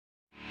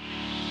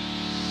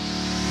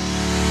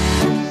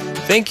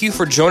Thank you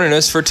for joining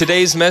us for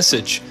today's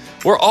message.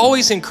 We're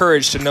always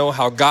encouraged to know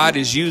how God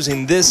is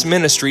using this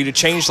ministry to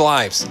change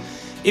lives.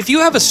 If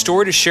you have a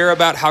story to share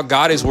about how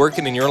God is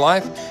working in your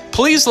life,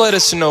 please let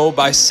us know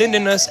by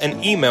sending us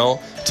an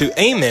email to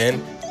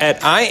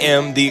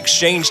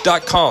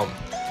amen@imtheexchange.com.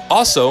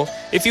 Also,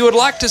 if you would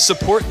like to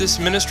support this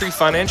ministry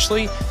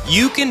financially,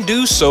 you can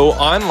do so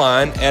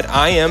online at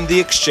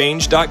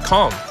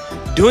imtheexchange.com.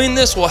 Doing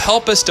this will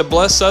help us to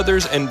bless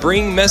others and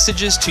bring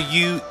messages to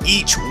you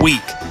each week.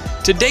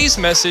 Today's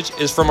message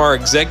is from our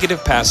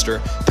executive pastor,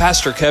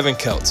 Pastor Kevin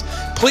Keltz.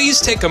 Please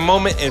take a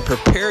moment and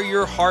prepare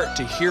your heart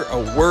to hear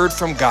a word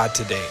from God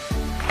today.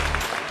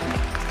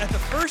 At the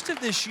first of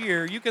this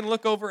year, you can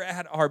look over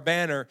at our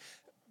banner.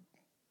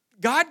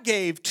 God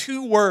gave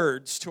 2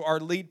 words to our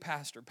lead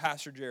pastor,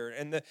 Pastor Jared,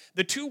 and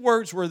the 2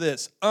 words were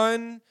this: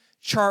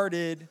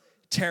 uncharted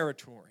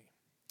territory.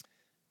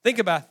 Think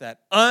about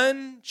that.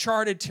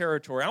 Uncharted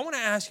territory. I want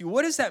to ask you,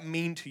 what does that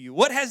mean to you?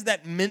 What has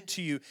that meant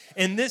to you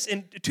in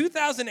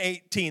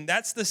 2018?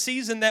 That's the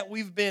season that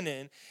we've been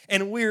in,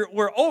 and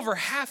we're over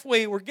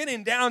halfway. We're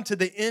getting down to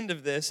the end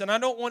of this, and I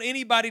don't want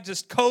anybody to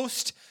just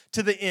coast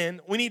to the end.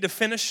 We need to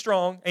finish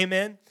strong.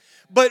 Amen.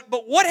 But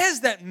what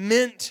has that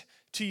meant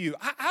to you?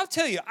 I'll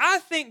tell you, I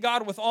thank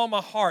God with all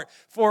my heart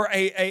for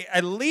a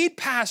lead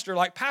pastor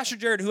like Pastor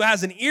Jared who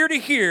has an ear to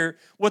hear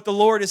what the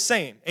Lord is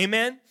saying.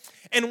 Amen.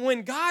 And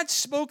when God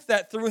spoke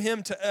that through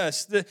him to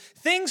us, the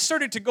things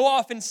started to go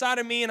off inside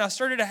of me, and I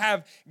started to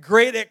have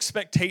great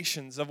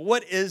expectations of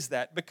what is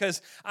that?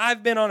 Because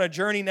I've been on a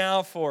journey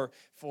now for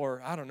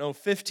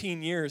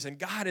 15 years, and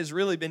God has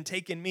really been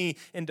taking me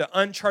into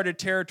uncharted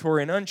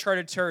territory.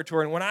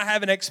 And when I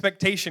have an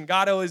expectation,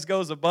 God always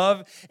goes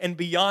above and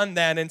beyond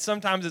that, and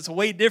sometimes it's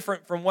way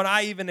different from what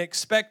I even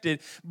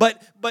expected.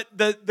 But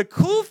the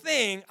cool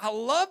thing, I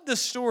love the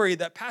story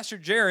that Pastor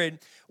Jared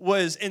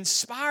was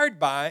inspired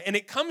by, and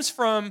it comes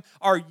from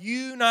our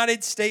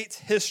United States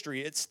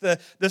history. It's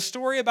the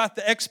story about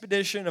the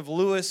expedition of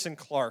Lewis and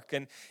Clark.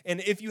 And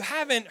if you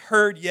haven't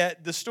heard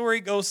yet, the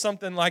story goes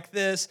something like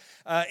this.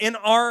 In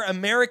our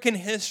American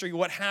history,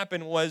 what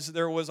happened was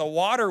there was a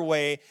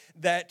waterway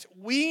that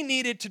we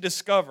needed to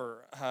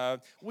discover.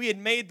 We had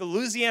made the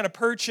Louisiana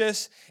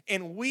Purchase,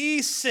 and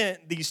we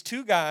sent these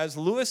 2 guys,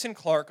 Lewis and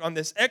Clark, on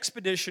this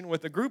expedition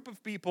with a group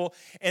of people,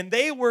 and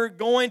they were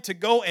going to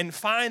go and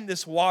find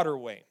this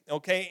waterway.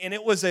 Okay, and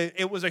it was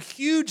a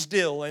huge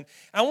deal, and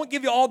I won't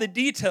give you all the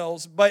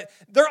details, but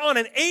they're on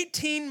an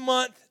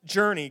 18-month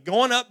journey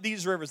going up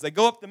these rivers. They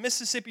go up the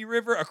Mississippi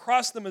River,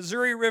 across the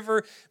Missouri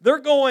River.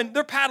 They're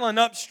paddling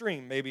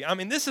upstream, baby. I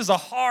mean, this is a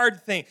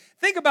hard thing.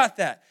 Think about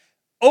that.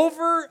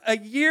 Over a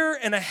year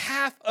and a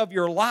half of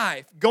your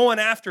life going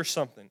after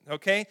something,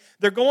 okay?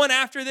 They're going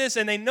after this,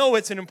 and they know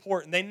it's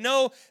important. They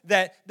know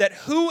that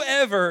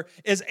whoever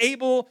is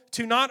able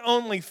to not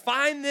only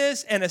find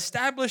this and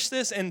establish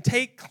this and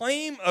take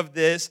claim of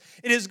this,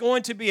 it is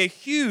going to be a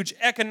huge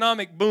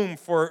economic boom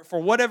for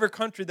whatever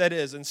country that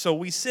is. And so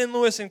we send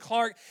Lewis and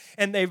Clark,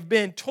 and they've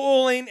been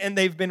toiling, and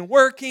they've been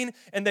working,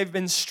 and they've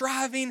been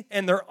striving,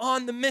 and they're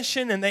on the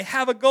mission, and they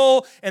have a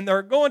goal, and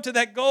they're going to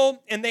that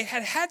goal, and they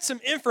had some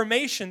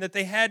information that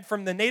they had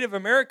from the Native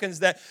Americans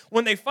that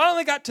when they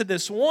finally got to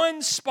this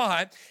one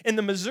spot in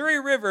the Missouri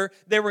River,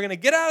 they were going to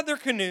get out of their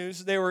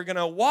canoes, they were going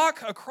to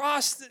walk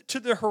across to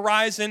the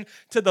horizon,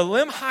 to the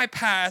Lemhi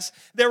Pass,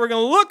 they were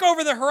going to look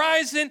over the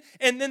horizon,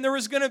 and then there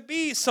was going to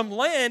be some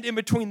land in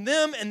between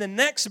them and the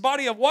next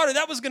body of water.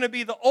 That was going to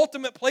be the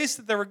ultimate place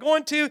that they were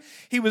going to.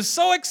 He was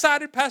so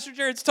excited. Pastor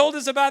Jared's told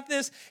us about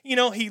this. You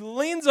know, he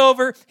leans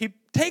over, he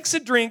takes a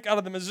drink out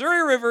of the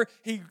Missouri River,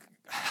 he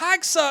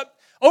hikes up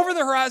over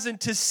the horizon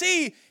to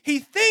see, he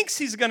thinks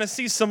he's going to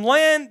see some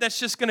land that's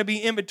just going to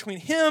be in between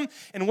him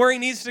and where he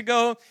needs to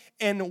go.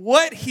 And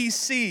what he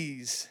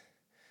sees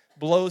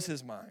blows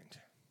his mind.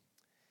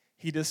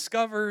 He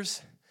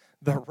discovers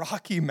the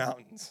Rocky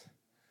Mountains.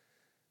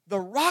 The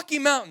Rocky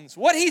Mountains.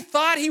 What he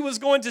thought he was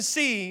going to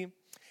see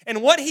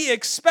and what he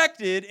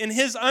expected in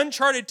his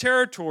uncharted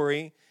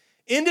territory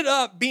ended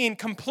up being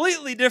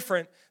completely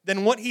different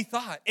than what he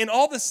thought. And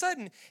all of a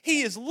sudden,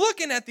 he is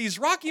looking at these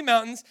Rocky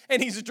Mountains, and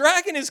he's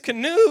dragging his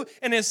canoe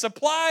and his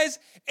supplies,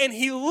 and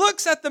he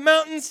looks at the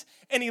mountains,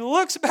 and he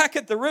looks back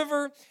at the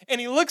river,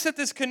 and he looks at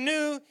this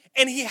canoe,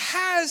 and he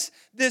has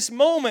this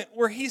moment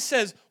where he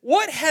says,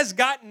 what has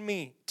gotten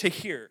me to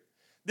here?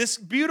 This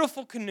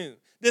beautiful canoe,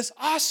 this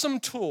awesome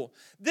tool,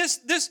 this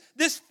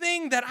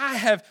thing that I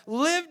have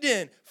lived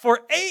in for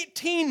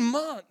 18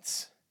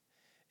 months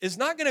is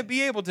not going to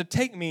be able to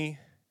take me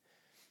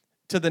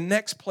to the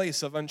next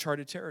place of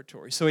uncharted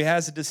territory. So he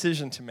has a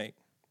decision to make.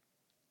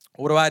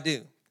 What do I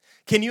do?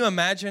 Can you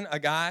imagine a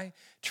guy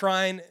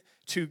trying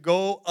to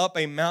go up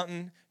a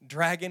mountain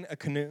dragging a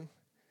canoe?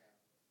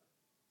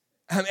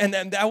 And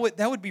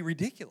that would be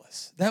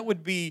ridiculous.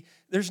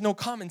 There's no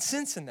common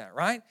sense in that,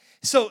 right?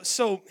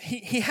 So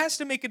he has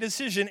to make a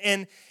decision,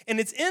 and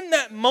it's in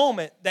that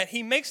moment that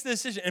he makes the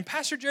decision. And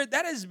Pastor Jared,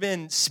 that has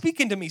been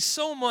speaking to me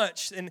so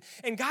much, and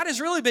God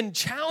has really been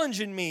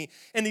challenging me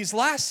in these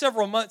last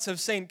several months of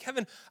saying,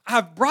 Kevin,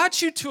 I've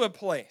brought you to a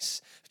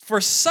place for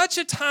such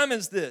a time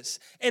as this.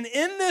 And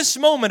in this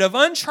moment of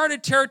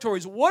uncharted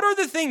territories, what are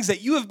the things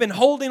that you have been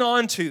holding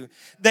on to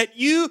that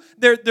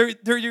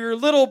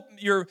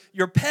they're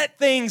your pet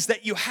things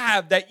that you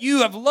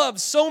have loved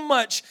so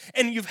much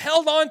and you've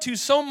held on to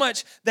so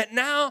much that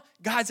now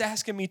God's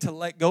asking me to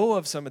let go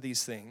of some of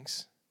these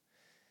things.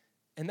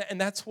 And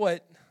that's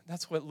what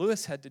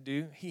Lewis had to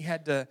do. He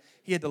had to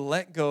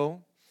let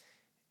go.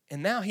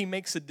 And now he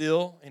makes a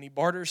deal and he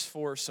barters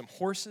for some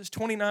horses,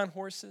 29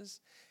 horses.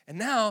 And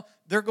now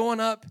they're going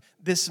up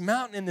this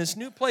mountain in this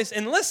new place.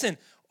 And listen,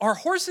 are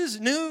horses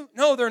new?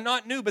 No, they're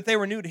not new, but they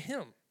were new to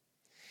him.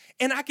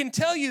 And I can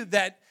tell you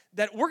that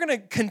we're going to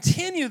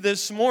continue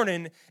this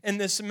morning in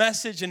this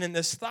message and in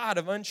this thought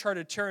of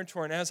uncharted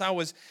territory. And as I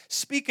was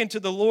speaking to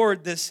the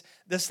Lord this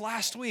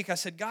last week, I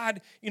said,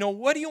 God,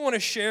 what do you want to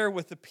share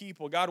with the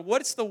people? God,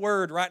 what's the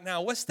word right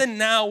now? What's the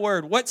now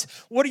word? What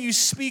are you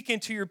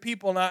speaking to your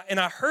people? And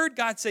I heard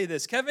God say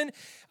this, Kevin,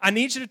 I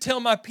need you to tell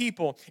my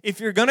people, if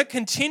you're going to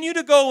continue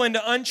to go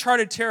into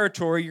uncharted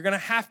territory, you're going to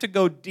have to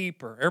go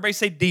deeper. Everybody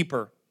say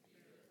deeper.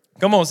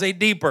 Come on, say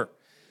deeper.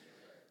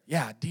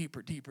 Yeah,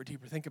 deeper.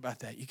 Think about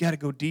that. You got to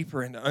go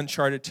deeper into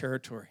uncharted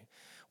territory.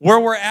 Where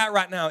we're at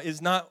right now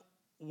is not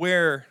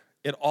where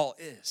it all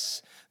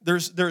is.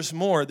 There's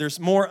more. There's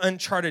more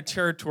uncharted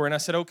territory. And I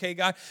said, okay,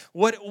 God,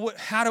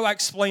 how do I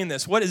explain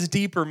this? What does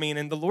deeper mean?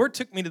 And the Lord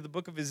took me to the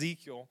book of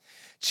Ezekiel,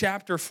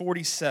 chapter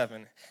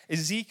 47.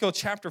 Ezekiel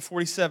chapter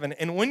 47.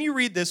 And when you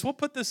read this, we'll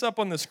put this up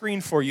on the screen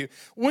for you.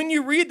 When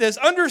you read this,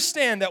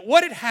 understand that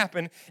what had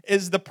happened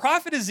is the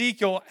prophet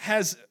Ezekiel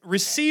has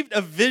received a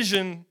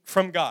vision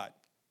from God.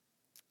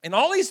 And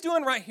all he's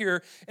doing right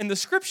here in the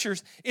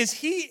scriptures is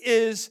he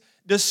is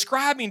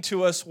describing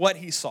to us what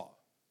he saw.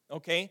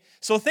 Okay?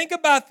 So think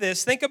about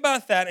this. Think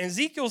about that. And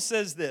Ezekiel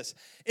says this.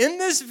 In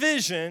this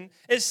vision,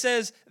 it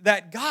says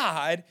that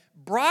God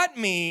brought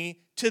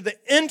me to the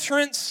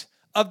entrance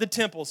of the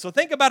temple. So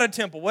think about a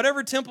temple.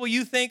 Whatever temple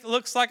you think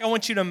looks like, I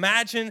want you to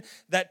imagine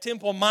that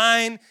temple.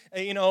 Mine,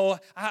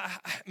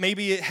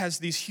 maybe it has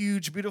these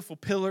huge, beautiful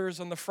pillars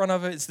on the front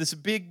of it. It's this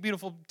big,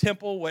 beautiful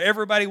temple where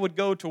everybody would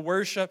go to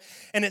worship.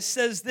 And it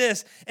says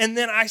this, and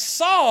then I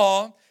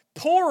saw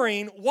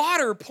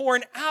water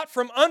pouring out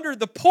from under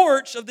the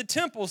porch of the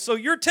temple. So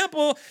your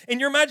temple, in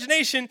your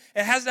imagination,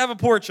 it has to have a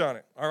porch on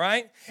it, all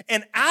right?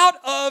 And out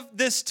of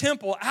this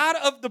temple, out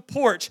of the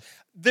porch,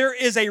 there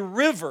is a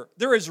river.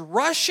 There is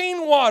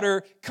rushing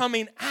water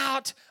coming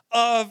out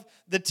of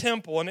the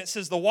temple. And it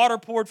says the water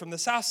poured from the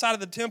south side of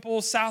the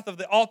temple, south of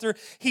the altar.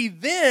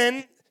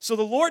 So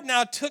the Lord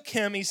now took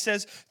him, he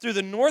says, through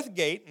the north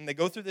gate. And they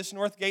go through this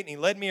north gate, and he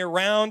led me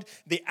around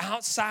the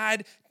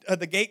outside of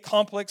the gate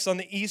complex on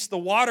the east. The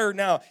water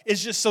now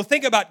is just, so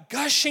think about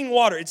gushing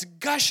water. It's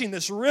gushing.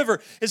 This river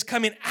is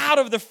coming out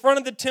of the front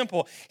of the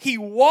temple. He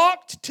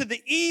walked to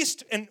the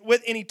east and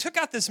he took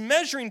out this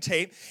measuring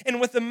tape. And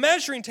with the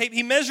measuring tape,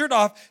 he measured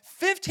off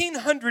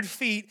 1,500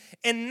 feet.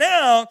 And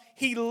now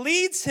he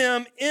leads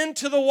him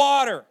into the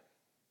water.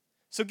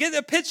 So get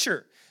the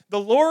picture. The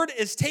Lord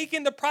is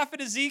taking the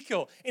prophet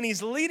Ezekiel, and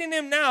he's leading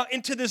him now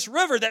into this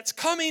river that's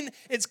coming.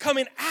 It's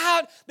coming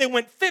out. They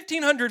went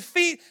 1,500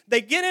 feet. They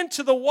get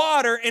into the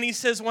water, and he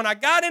says, when I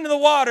got into the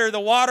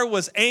water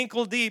was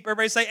ankle deep.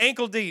 Everybody say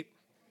ankle deep.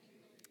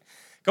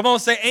 Come on,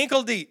 say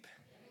ankle deep.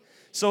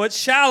 So it's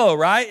shallow,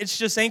 right? It's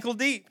just ankle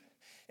deep.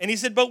 And he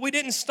said, but we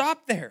didn't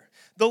stop there.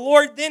 The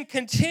Lord then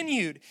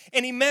continued,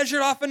 and he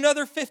measured off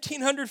another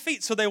 1,500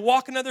 feet. So they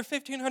walk another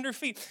 1,500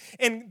 feet.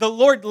 And the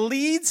Lord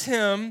leads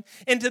him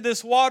into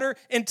this water,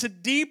 into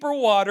deeper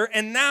water.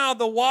 And now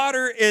the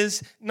water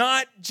is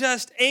not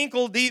just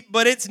ankle deep,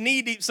 but it's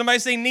knee deep. Somebody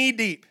say knee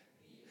deep.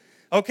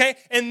 Okay,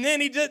 and then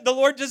the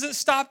Lord doesn't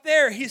stop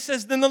there. He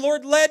says, then the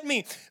Lord led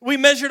me. We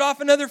measured off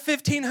another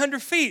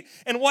 1,500 feet.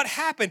 And what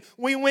happened?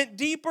 We went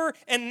deeper,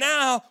 and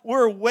now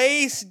we're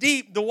waist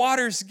deep. The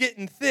water's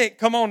getting thick.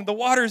 Come on, the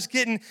water's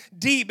getting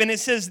deep. And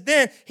it says,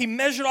 then he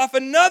measured off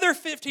another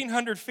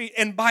 1,500 feet.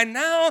 And by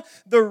now,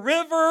 the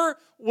river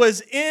he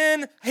was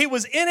in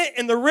it,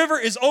 and the river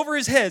is over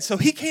his head. So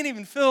he can't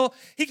even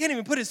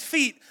put his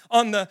feet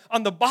on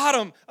the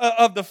bottom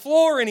of the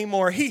floor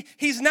anymore.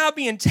 He's now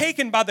being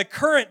taken by the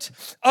current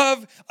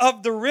of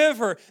the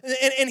river,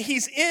 and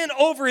he's in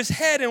over his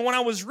head. And when I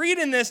was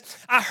reading this,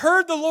 I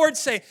heard the Lord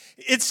say,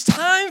 it's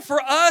time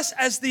for us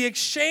as the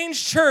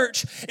Exchange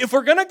Church, if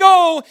we're going to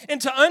go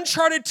into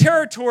uncharted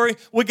territory,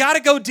 we got to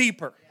go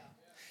deeper.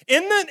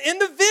 In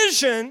the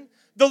vision,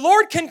 the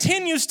Lord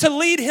continues to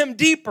lead him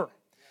deeper.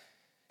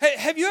 Hey,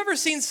 have you ever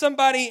seen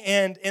somebody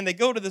and they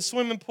go to the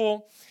swimming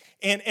pool,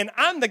 and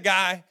I'm the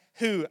guy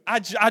who I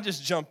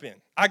just jump in.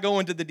 I go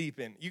into the deep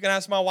end. You can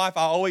ask my wife,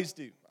 I always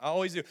do.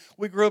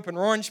 We grew up in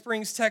Orange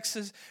Springs,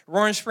 Texas.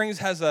 Orange Springs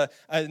has a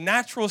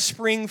natural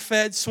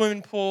spring-fed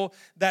swimming pool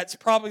that's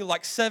probably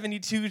like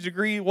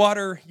 72-degree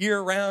water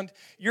year-round.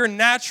 Your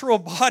natural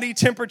body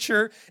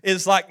temperature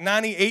is like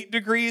 98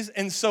 degrees,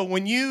 and so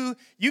when you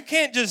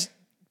can't just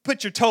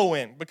put your toe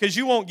in because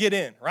you won't get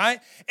in, right?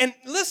 And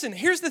listen,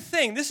 here's the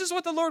thing. This is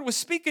what the Lord was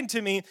speaking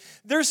to me.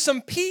 There's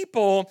some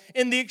people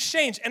in the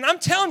exchange, and I'm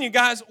telling you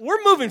guys,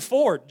 we're moving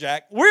forward,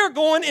 Jack. We're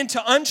going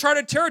into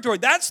uncharted territory.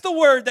 That's the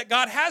word that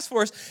God has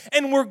for us,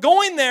 and we're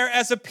going there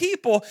as a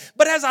people.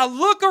 But as I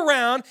look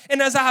around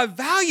and as I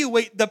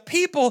evaluate the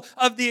people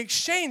of the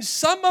exchange,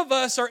 some of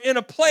us are in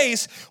a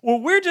place where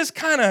we're just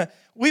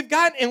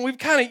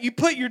you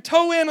put your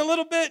toe in a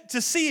little bit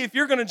to see if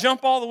you're going to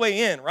jump all the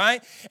way in,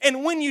 right?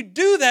 And when you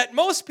do that,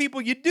 most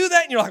people, you do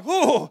that and you're like,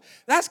 whoa,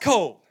 that's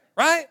cold,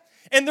 right?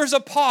 And there's a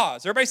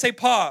pause. Everybody say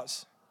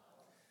pause.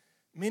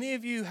 Many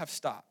of you have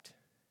stopped.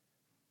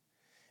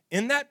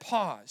 In that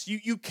pause,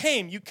 you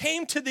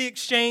came to the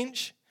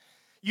exchange.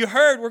 You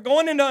heard we're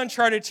going into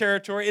uncharted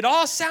territory. It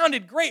all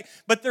sounded great,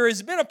 but there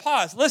has been a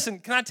pause. Listen,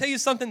 can I tell you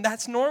something?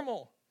 That's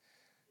normal.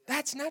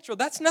 That's natural.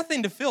 That's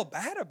nothing to feel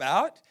bad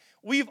about.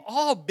 We've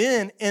all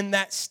been in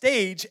that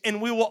stage,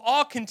 and we will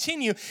all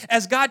continue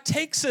as God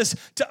takes us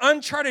to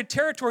uncharted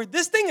territory.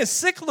 This thing is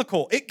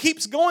cyclical. It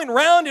keeps going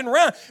round and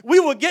round.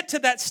 We will get to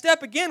that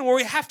step again where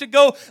we have to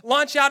go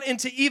launch out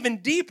into even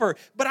deeper.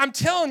 But I'm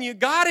telling you,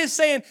 God is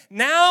saying,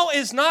 now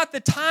is not the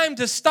time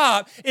to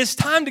stop. It's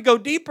time to go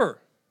deeper.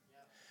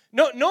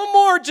 No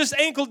more just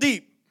ankle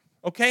deep.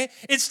 Okay?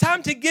 It's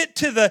time to get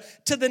to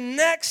the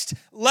next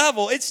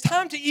level. It's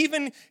time to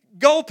even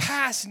go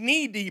past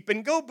knee deep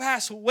and go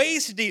past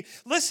waist deep.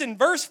 Listen,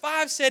 verse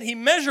 5 said he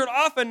measured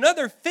off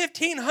another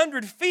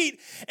 1,500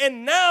 feet,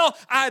 and now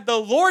the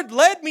Lord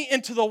led me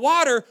into the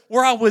water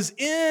where I was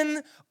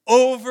in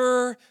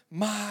over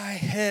my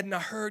head. And I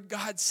heard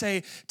God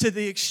say to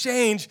the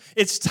exchange,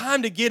 it's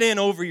time to get in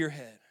over your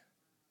head.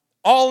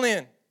 All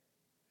in.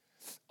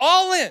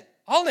 All in.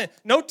 All in.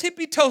 No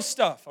tippy toe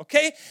stuff,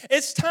 okay?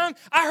 It's time.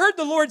 I heard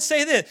the Lord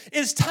say this.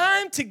 It's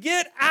time to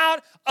get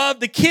out of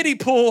the kiddie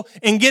pool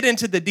and get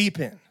into the deep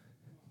end.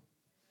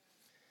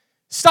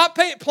 Stop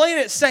playing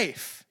it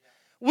safe.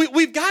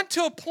 We've got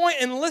to a point,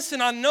 and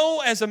listen, I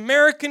know as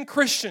American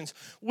Christians,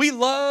 we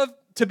love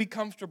to be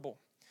comfortable.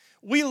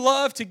 We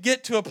love to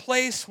get to a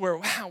place where,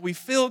 wow, we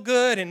feel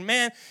good, and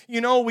man,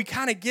 we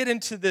kind of get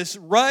into this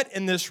rut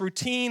and this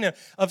routine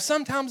of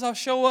sometimes I'll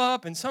show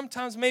up and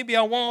sometimes maybe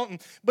I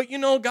won't, but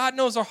God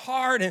knows our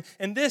heart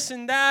and this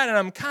and that, and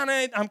I'm kind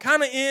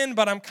of in,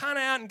 but I'm kind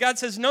of out, and God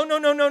says, no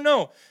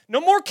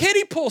more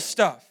kiddie pool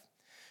stuff.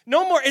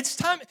 No more. It's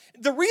time.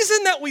 The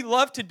reason that we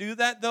love to do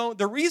that, though,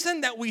 the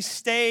reason that we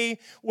stay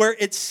where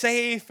it's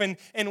safe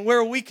and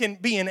where we can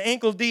be in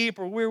ankle deep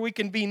or where we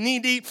can be knee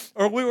deep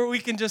or where we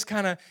can just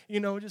kind of,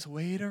 just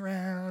wait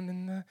around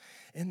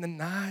in the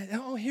night.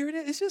 Oh, here it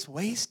is. It's just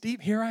waist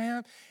deep. Here I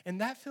am.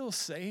 And that feels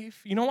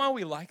safe. You know why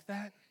we like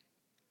that?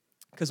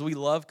 Because we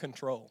love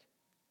control.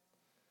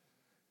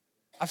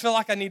 I feel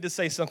like I need to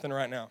say something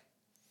right now.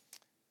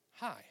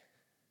 Hi,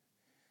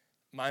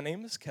 my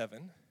name is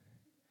Kevin.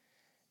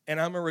 And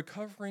I'm a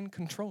recovering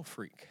control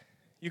freak.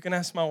 You can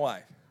ask my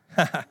wife.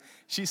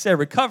 She said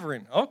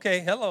recovering. Okay,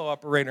 hello,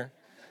 operator.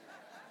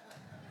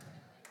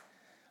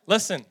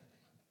 Listen,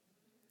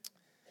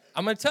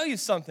 I'm going to tell you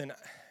something.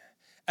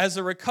 As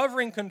a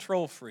recovering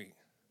control freak,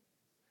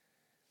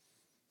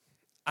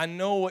 I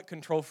know what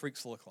control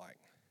freaks look like.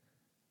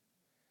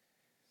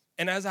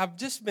 And as I've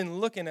just been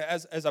looking,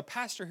 as a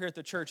pastor here at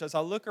the church, as I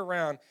look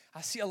around,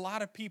 I see a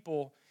lot of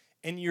people.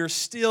 And you're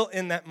still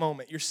in that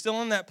moment. You're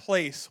still in that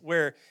place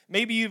where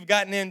maybe you've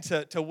gotten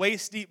into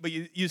waist deep, but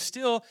you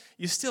still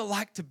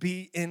like to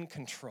be in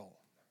control.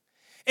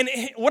 And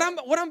what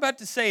I'm about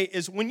to say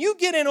is when you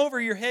get in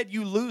over your head,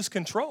 you lose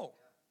control.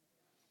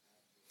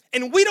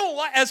 And we don't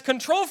like, as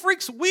control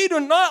freaks, we do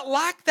not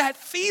like that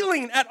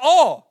feeling at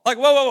all. Like,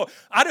 whoa.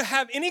 I don't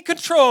have any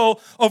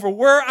control over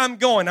where I'm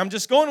going. I'm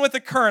just going with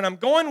the current. I'm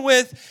going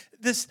with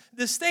this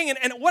thing.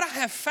 And what I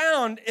have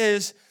found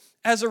is,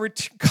 as a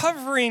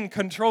recovering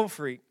control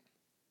freak,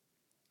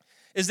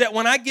 is that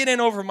when I get in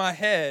over my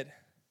head,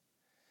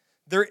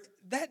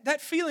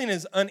 that feeling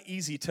is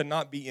uneasy to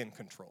not be in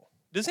control.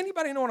 Does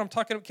anybody know what I'm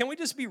talking about? Can we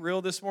just be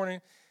real this morning?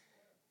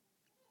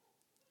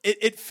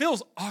 It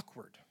feels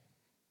awkward.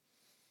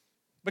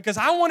 Because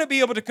I want to be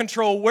able to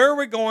control where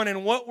we're going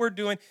and what we're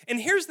doing. And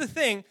here's the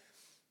thing.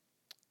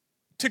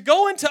 To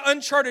go into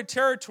uncharted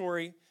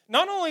territory,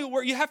 not only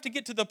where you have to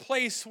get to the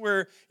place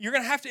where you're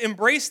going to have to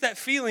embrace that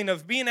feeling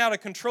of being out of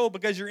control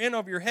because you're in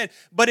over your head,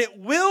 but it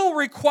will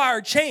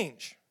require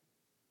change.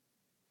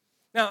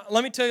 Now,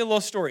 let me tell you a little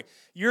story.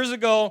 Years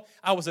ago,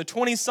 I was a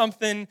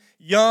 20-something,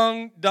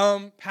 young,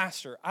 dumb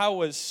pastor. I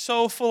was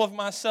so full of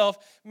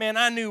myself. Man,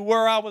 I knew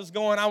where I was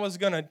going. I was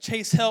going to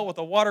chase hell with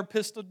a water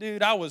pistol,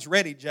 dude. I was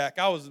ready, Jack.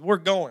 We're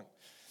going.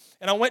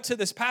 And I went to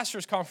this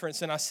pastor's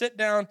conference, and I sit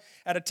down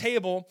at a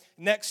table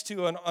next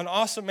to an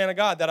awesome man of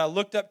God that I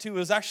looked up to. It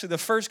was actually the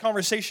first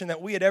conversation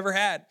that we had ever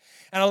had.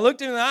 And I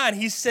looked him in the eye, and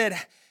he said,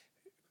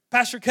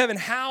 Pastor Kevin,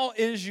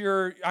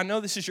 I know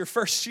this is your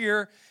first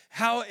year,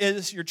 how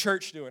is your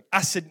church doing?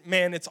 I said,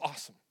 man, it's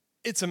awesome.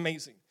 It's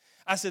amazing.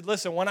 I said,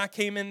 listen, when I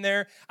came in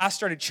there, I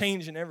started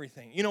changing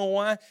everything. You know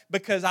why?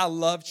 Because I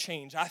love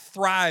change. I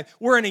thrive.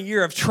 We're in a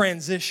year of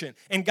transition,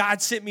 and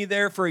God sent me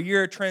there for a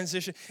year of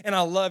transition, and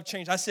I love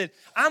change. I said,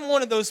 I'm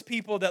one of those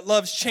people that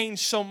loves change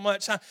so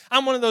much.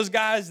 I'm one of those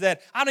guys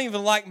that I don't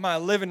even like my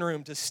living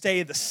room to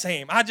stay the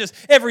same.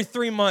 Every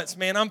 3 months,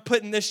 man, I'm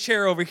putting this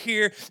chair over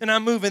here, and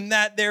I'm moving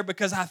that there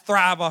because I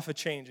thrive off of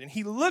change. And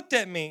he looked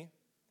at me,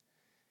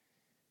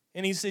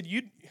 and he said,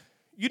 you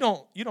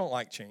don't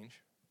like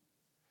change.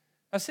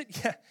 I said,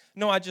 yeah.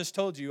 No, I just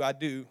told you I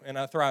do, and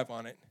I thrive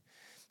on it.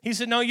 He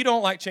said, no, you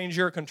don't like change.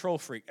 You're a control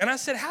freak. And I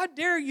said, how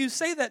dare you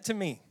say that to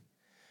me?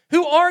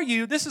 Who are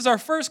you? This is our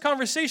first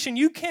conversation.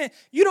 You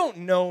don't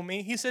know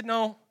me. He said,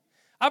 no,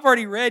 I've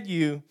already read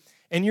you,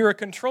 and you're a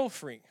control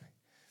freak.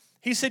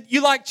 He said,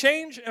 you like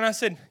change? And I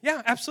said,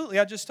 yeah, absolutely.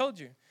 I just told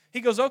you.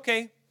 He goes,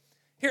 okay,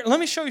 here, let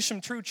me show you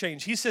some true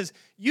change. He says,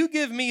 you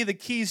give me the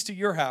keys to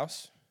your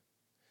house,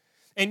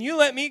 and you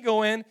let me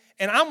go in,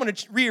 and I'm going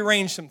to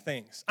rearrange some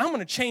things. I'm going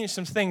to change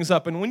some things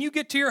up. And when you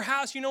get to your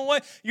house, you know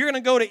what? You're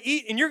going to go to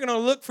eat, and you're going to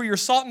look for your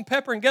salt and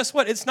pepper. And guess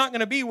what? It's not going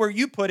to be where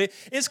you put it.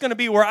 It's going to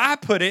be where I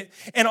put it.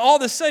 And all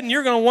of a sudden,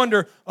 you're going to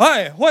wonder,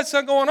 hey, what's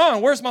going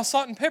on? Where's my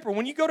salt and pepper?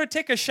 When you go to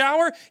take a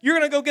shower, you're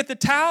going to go get the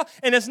towel,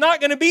 and it's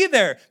not going to be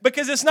there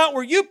because it's not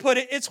where you put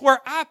it. It's where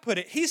I put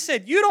it. He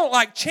said, you don't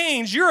like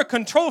change. You're a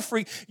control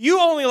freak.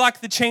 You only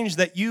like the change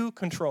that you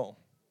control.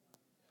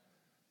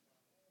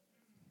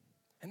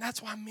 And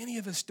that's why many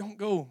of us don't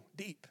go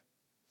deep.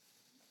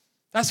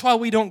 That's why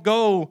we don't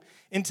go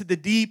into the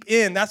deep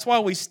end. That's why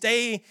we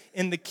stay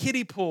in the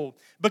kiddie pool.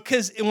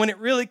 Because when it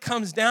really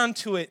comes down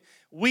to it,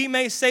 we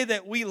may say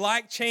that we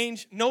like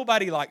change.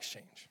 Nobody likes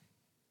change.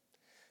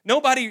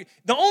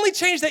 The only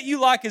change that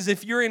you like is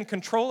if you're in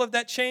control of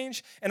that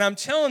change. And I'm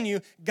telling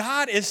you,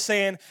 God is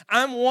saying,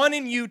 I'm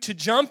wanting you to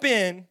jump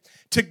in,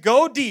 to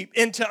go deep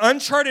into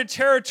uncharted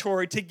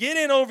territory, to get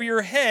in over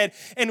your head.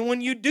 And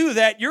when you do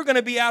that, you're going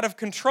to be out of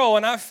control.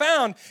 And I've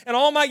found in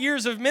all my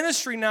years of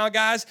ministry now,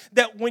 guys,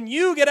 that when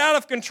you get out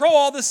of control,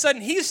 all of a sudden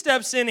he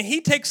steps in and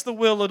he takes the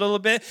wheel a little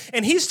bit,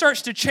 and he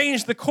starts to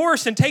change the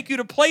course and take you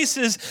to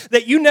places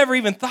that you never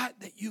even thought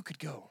that you could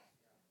go.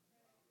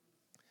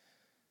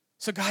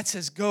 So God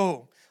says,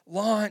 go,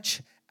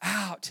 launch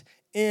out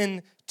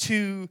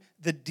into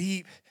the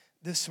deep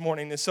this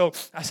morning. And so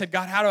I said,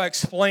 God, how do I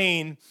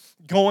explain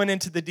going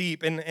into the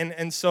deep?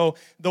 And so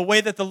the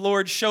way that the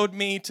Lord showed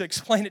me to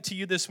explain it to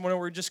you this morning,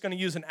 we're just going to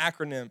use an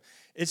acronym.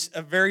 It's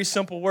a very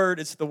simple word.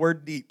 It's the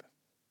word deep.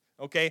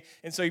 Okay?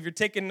 And so if you're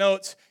taking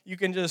notes, you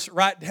can just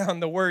write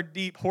down the word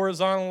deep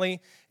horizontally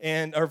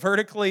or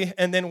vertically,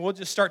 and then we'll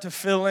just start to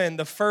fill in.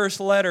 The first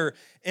letter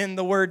in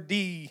the word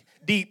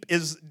deep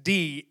is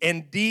D,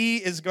 and D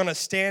is going to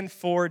stand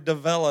for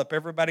develop.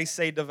 Everybody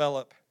say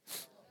develop.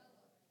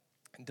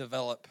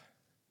 Develop.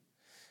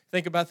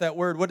 Think about that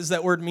word. What does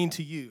that word mean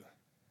to you?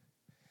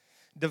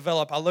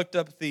 Develop. I looked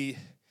up the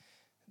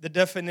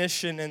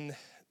definition, and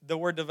the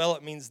word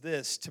develop means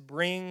this: to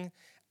bring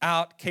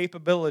out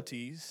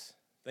capabilities.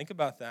 Think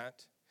about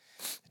that.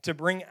 To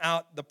bring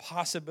out the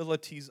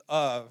possibilities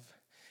of.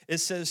 It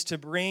says to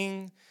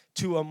bring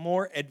to a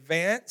more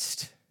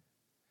advanced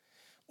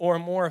or a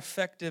more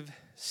effective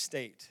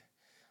state.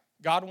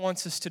 God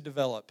wants us to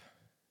develop.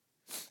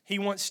 He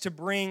wants to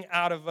bring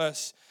out of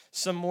us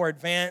some more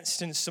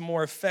advanced and some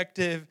more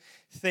effective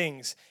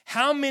things.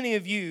 How many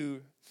of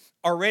you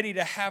are ready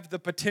to have the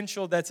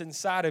potential that's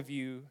inside of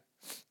you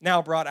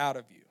now brought out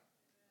of you?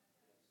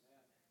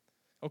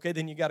 Okay,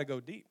 then you got to go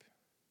deep.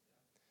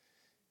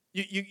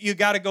 You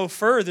got to go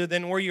further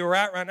than where you're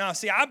at right now.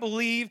 See, I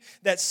believe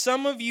that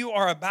some of you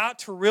are about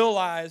to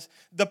realize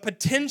the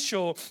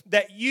potential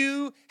that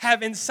you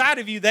have inside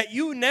of you that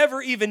you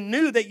never even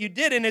knew that you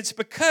did. And it's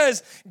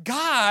because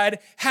God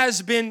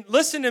has been,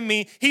 listen to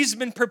me, He's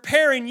been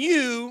preparing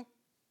you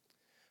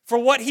for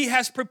what He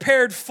has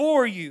prepared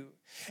for you.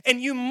 And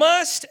you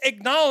must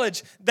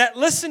acknowledge that,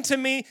 listen to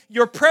me,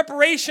 your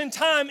preparation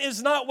time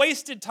is not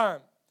wasted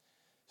time.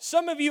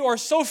 Some of you are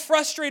so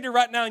frustrated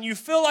right now and you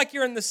feel like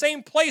you're in the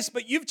same place,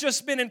 but you've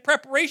just been in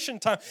preparation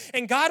time.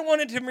 And God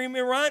wanted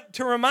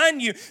to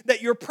remind you that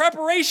your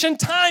preparation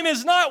time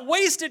is not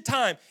wasted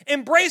time.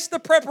 Embrace the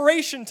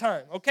preparation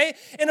time, okay?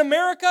 In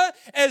America,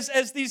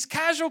 as these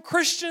casual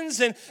Christians,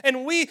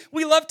 and we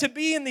love to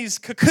be in these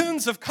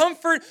cocoons of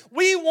comfort,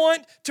 we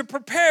want to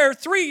prepare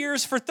 3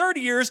 years for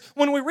 30 years.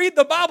 When we read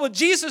the Bible,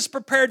 Jesus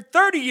prepared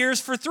 30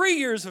 years for 3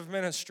 years of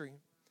ministry.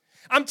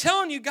 I'm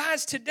telling you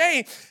guys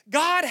today,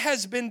 God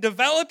has been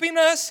developing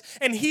us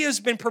and He has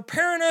been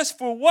preparing us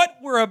for what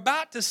we're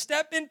about to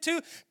step into.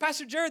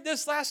 Pastor Jared,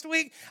 this last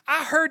week,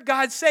 I heard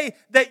God say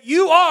that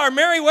you are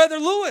Meriwether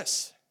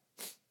Lewis.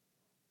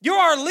 You're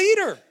our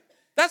leader.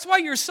 That's why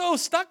you're so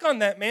stuck on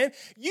that, man.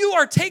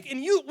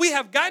 We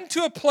have gotten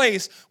to a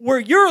place where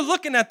you're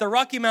looking at the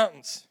Rocky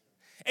Mountains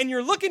and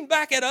you're looking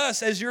back at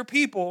us as your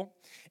people,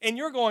 And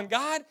you're going,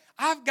 God,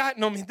 I've gotten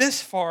them this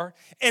far,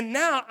 and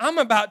now I'm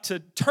about to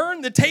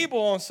turn the table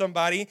on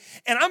somebody,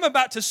 and I'm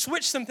about to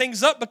switch some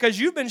things up because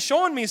you've been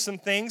showing me some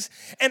things,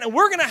 and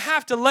we're going to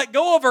have to let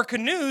go of our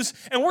canoes,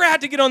 and we're going to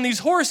have to get on these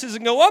horses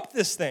and go up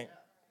this thing.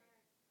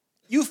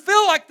 You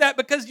feel like that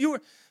because you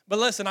were, but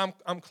listen,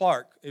 I'm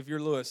Clark. If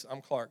you're Lewis,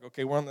 I'm Clark.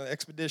 Okay, we're on the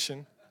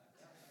expedition.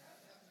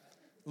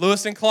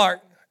 Lewis and Clark,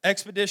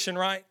 expedition,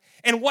 right?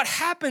 And what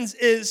happens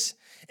is,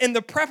 in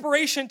the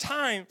preparation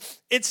time,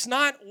 it's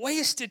not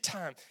wasted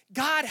time.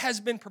 God has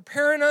been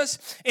preparing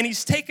us, and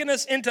He's taken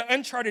us into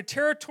uncharted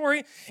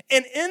territory.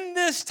 And in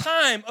this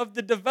time of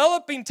the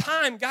developing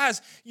time,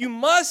 guys, you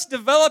must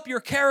develop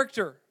your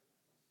character.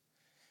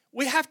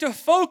 We have to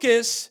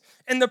focus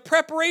in the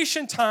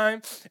preparation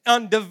time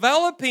on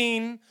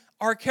developing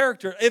our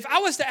character. If I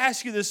was to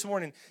ask you this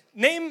morning,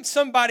 name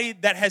somebody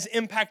that has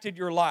impacted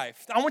your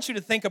life. I want you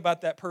to think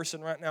about that person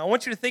right now. I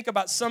want you to think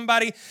about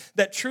somebody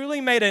that truly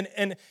made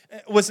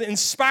was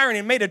inspiring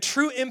and made a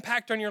true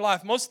impact on your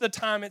life. Most of the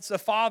time, it's a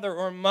father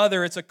or a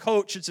mother, it's a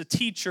coach, it's a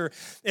teacher,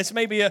 it's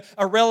maybe a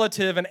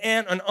relative, an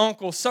aunt, an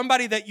uncle,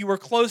 somebody that you were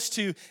close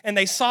to, and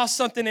they saw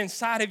something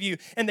inside of you,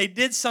 and they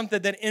did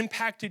something that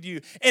impacted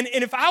you. And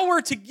if I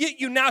were to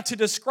get you now to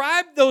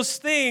describe those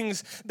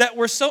things that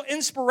were so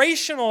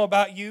inspirational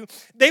about you,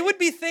 they would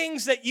be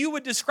things that you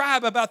would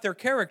describe about their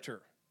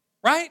character,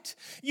 right?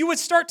 You would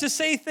start to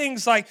say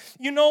things like,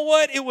 you know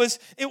what, it was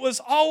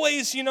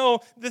always,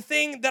 the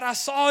thing that I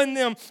saw in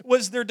them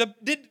was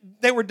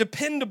they were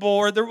dependable,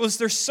 or there was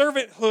their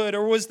servanthood,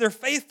 or was their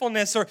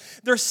faithfulness, or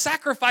their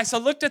sacrifice. I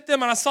looked at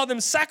them and I saw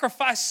them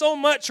sacrifice so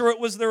much, or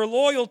it was their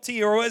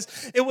loyalty, or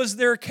it was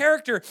their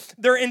character,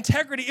 their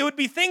integrity. It would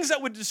be things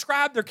that would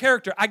describe their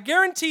character. I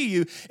guarantee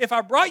you, if I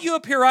brought you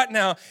up here right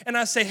now and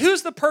I say,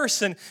 who's the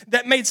person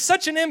that made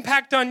such an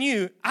impact on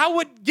you? I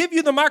would give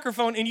you the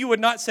microphone and you would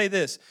not say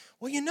this.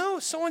 Well,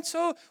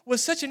 so-and-so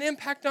was such an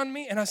impact on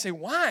me. And I say,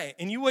 why?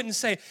 And you wouldn't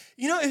say,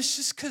 it's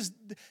just because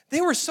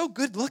they were so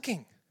good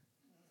looking.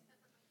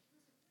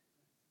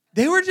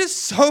 They were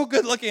just so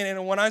good looking.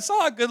 And when I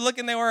saw how good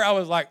looking they were, I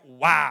was like,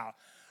 wow,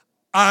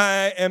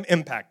 I am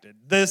impacted.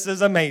 This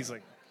is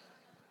amazing.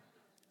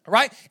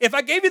 Right? If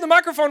I gave you the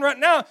microphone right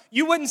now,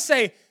 you wouldn't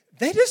say,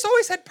 they just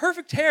always had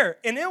perfect hair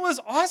and it was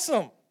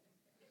awesome.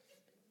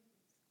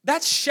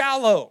 That's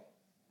shallow,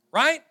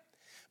 right?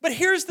 But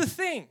here's the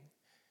thing.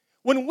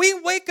 When we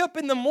wake up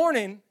in the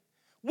morning,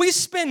 we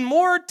spend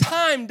more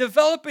time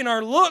developing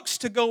our looks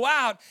to go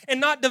out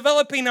and not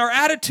developing our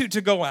attitude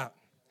to go out,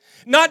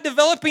 not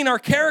developing our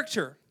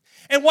character.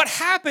 And what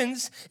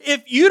happens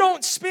if you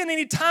don't spend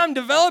any time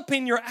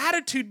developing your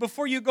attitude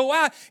before you go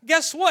out,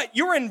 guess what?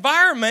 Your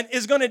environment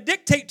is going to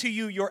dictate to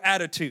you your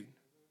attitude,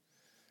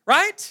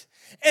 right?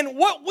 And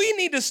what we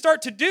need to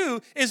start to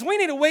do is we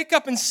need to wake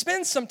up and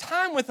spend some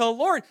time with the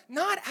Lord,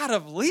 not out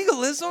of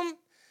legalism,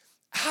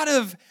 out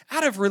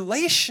of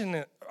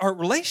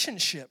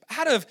relationship,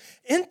 out of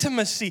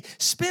intimacy.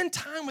 Spend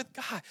time with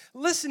God.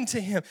 Listen to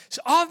Him. So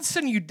all of a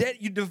sudden you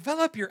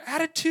develop your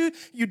attitude,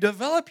 you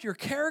develop your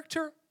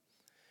character.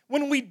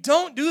 When we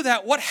don't do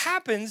that, what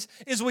happens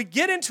is we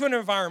get into an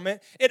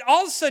environment, it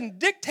all of a sudden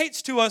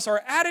dictates to us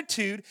our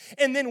attitude,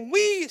 and then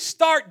we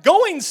start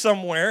going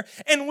somewhere,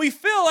 and we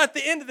feel at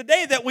the end of the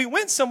day that we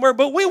went somewhere,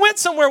 but we went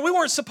somewhere we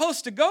weren't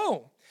supposed to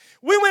go.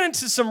 We went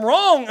into some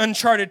wrong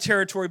uncharted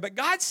territory, but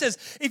God says,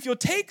 if you'll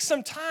take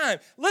some time,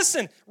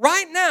 listen,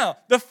 right now,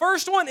 the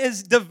first one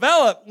is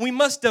develop. We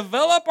must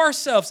develop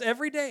ourselves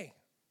every day.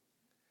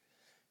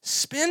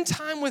 Spend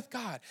time with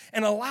God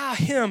and allow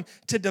Him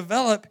to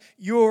develop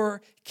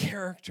your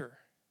character.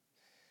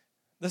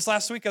 This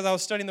last week, as I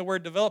was studying the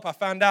word develop, I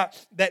found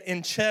out that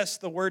in chess,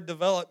 the word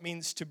develop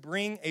means to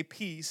bring a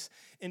piece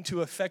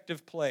into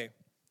effective play.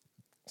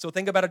 So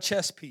think about a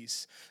chess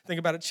piece. Think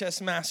about a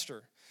chess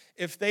master.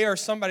 If they are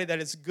somebody that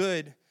is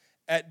good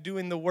at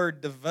doing the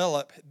word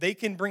develop, they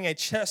can bring a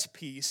chess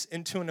piece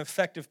into an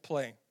effective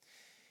play.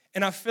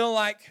 And I feel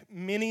like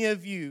many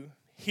of you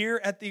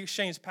here at the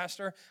Exchange,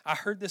 Pastor, I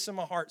heard this in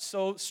my heart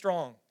so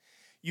strong.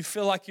 You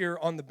feel like you're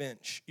on the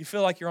bench. You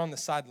feel like you're on the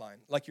sideline,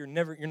 like you're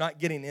not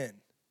getting in.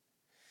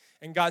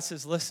 And God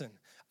says, listen,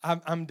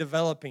 I'm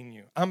developing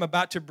you. I'm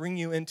about to bring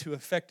you into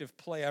effective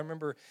play. I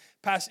remember,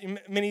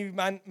 many of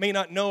you may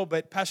not know,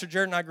 but Pastor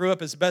Jared and I grew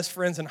up as best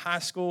friends in high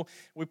school.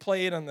 We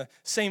played on the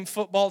same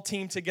football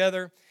team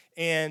together.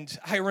 And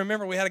I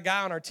remember we had a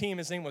guy on our team.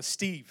 His name was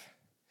Steve.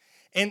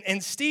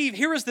 And Steve,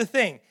 here was the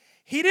thing.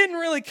 He didn't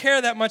really care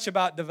that much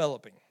about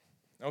developing.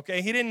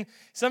 Okay,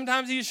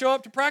 sometimes he'd show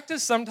up to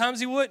practice,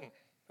 sometimes he wouldn't.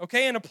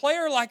 Okay, and a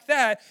player like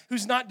that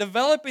who's not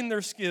developing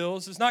their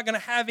skills is not going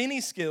to have any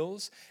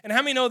skills. And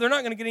how many know they're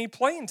not going to get any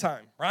playing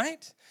time,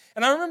 right?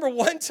 And I remember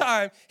one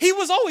time, he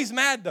was always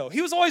mad, though.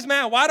 He was always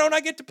mad, why don't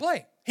I get to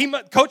play?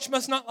 Coach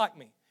must not like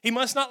me. He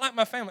must not like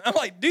my family. I'm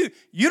like, dude,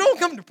 you don't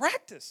come to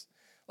practice.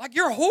 Like,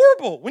 you're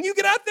horrible. When you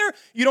get out there,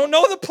 you don't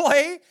know the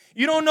play.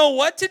 You don't know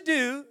what to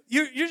do.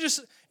 You're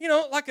just,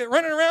 like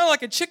running around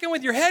like a chicken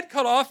with your head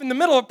cut off in the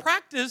middle of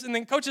practice, and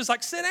then coach is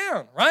like, sit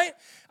down, right?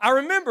 I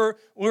remember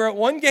we were at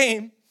one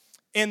game,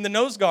 and the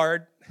nose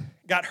guard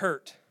got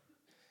hurt.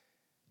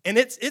 And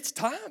it's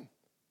time.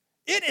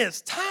 It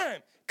is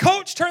time.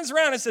 Coach turns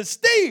around and says,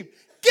 Steve,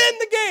 get in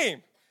the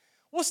game.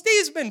 Well,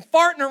 Steve's been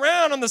farting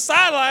around on the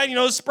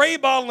sideline, spray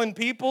bottling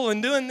people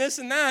and doing this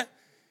and that.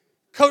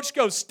 Coach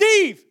goes,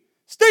 Steve,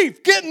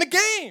 get in the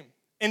game.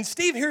 And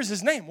Steve hears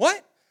his name.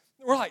 What?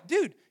 We're like,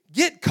 dude,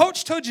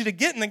 Coach told you to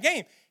get in the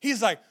game.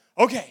 He's like,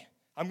 okay,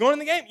 I'm going in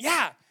the game?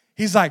 Yeah.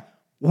 He's like,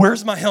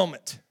 where's my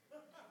helmet?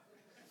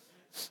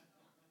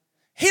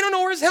 He don't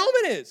know where his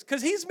helmet is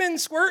because he's been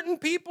squirting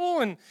people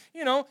and,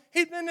 he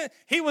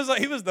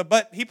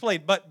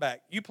played butt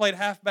back. You played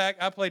halfback,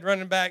 I played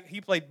running back,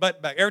 he played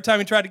butt back. Every time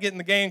he tried to get in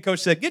the game, Coach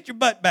said, get your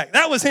butt back.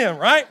 That was him,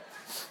 right?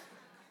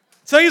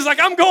 So he's like,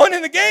 I'm going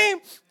in the game.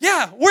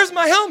 Yeah, where's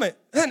my helmet?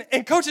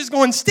 And Coach is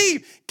going,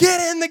 Steve,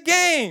 get in the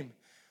game.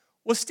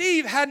 Well,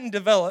 Steve hadn't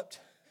developed.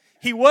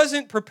 He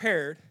wasn't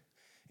prepared.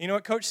 You know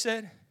what Coach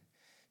said?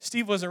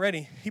 Steve wasn't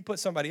ready. He put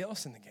somebody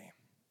else in the game.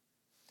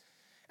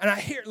 And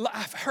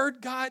I've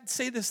heard God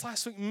say this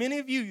last week. Many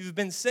of you've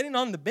been sitting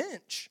on the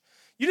bench.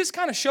 You just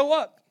kind of show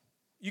up.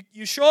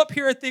 You show up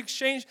here at the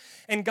exchange,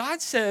 and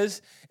God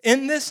says,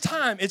 in this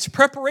time, it's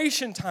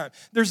preparation time.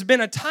 There's been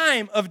a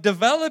time of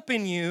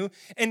developing you,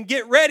 and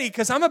get ready,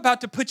 because I'm about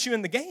to put you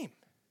in the game.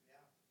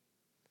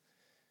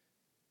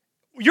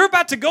 You're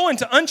about to go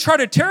into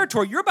uncharted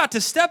territory. You're about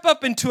to step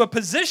up into a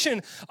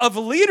position of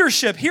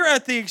leadership here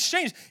at the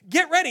exchange.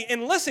 Get ready.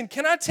 And listen,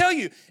 can I tell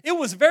you, it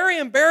was very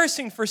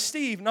embarrassing for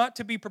Steve not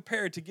to be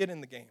prepared to get in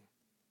the game.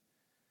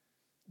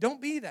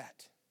 Don't be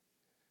that.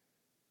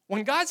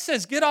 When God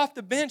says get off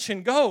the bench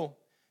and go,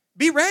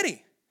 be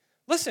ready.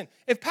 Listen,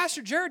 if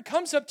Pastor Jared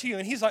comes up to you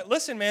and he's like,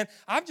 listen, man,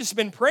 I've just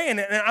been praying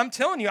and I'm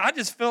telling you, I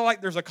just feel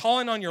like there's a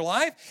calling on your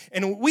life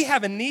and we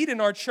have a need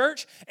in our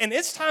church and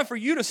it's time for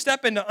you to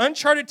step into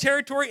uncharted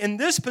territory in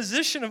this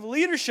position of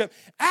leadership.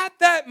 At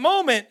that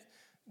moment,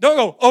 don't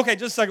go, okay,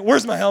 just a second,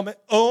 where's my helmet?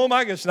 Oh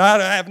my gosh,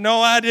 I have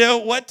no idea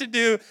what to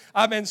do.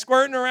 I've been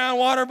squirting around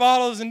water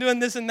bottles and doing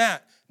this and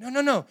that.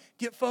 No.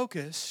 Get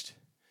focused.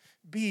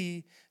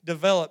 Be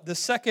developed. The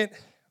second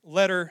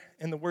letter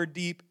in the word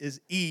deep is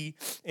E,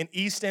 and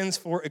E stands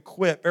for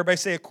equip. Everybody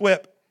say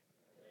equip.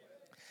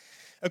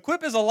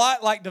 Equip is a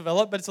lot like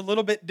develop, but it's a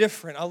little bit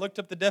different. I looked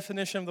up the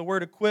definition of the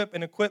word equip,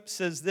 and equip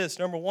says this.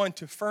 Number one,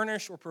 to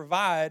furnish or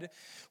provide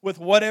with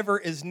whatever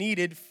is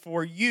needed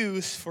for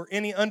use for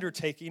any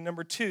undertaking.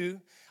 Number two,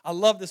 I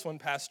love this one,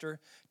 Pastor,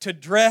 to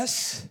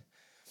dress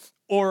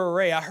or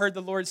array. I heard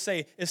the Lord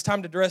say, it's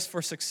time to dress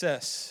for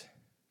success.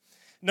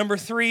 Number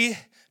three,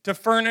 to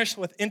furnish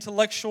with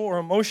intellectual or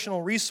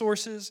emotional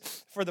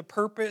resources for the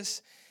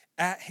purpose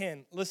at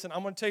hand. Listen,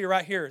 I'm going to tell you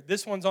right here,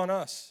 this one's on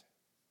us.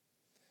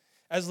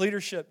 As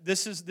leadership,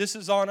 this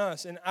is on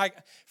us. And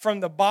from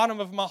the bottom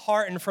of my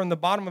heart and from the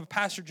bottom of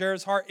Pastor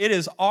Jared's heart, we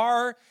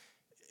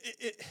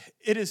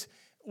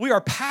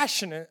are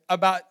passionate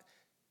about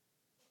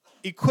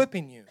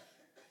equipping you.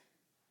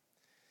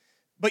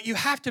 But you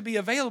have to be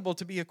available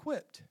to be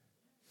equipped.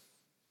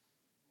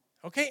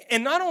 Okay?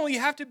 And not only you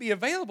have to be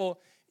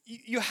available,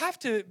 you have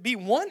to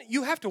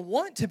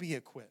want to be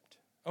equipped,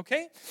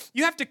 okay?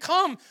 You have to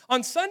come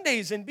on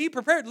Sundays and be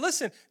prepared.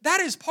 Listen, that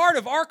is part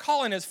of our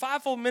calling as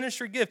fivefold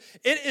ministry gift.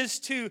 It is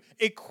to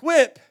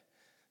equip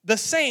the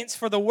saints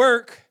for the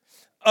work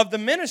of the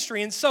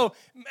ministry. And so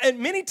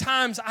many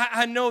times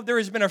I know there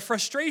has been a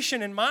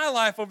frustration in my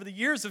life over the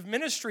years of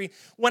ministry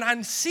when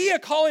I see a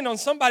calling on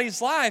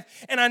somebody's life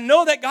and I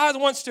know that God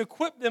wants to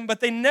equip them, but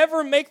they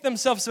never make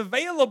themselves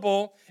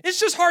available. It's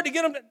just hard to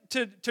get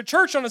them to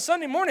church on a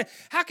Sunday morning.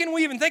 How can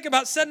we even think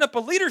about setting up a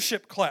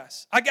leadership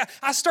class?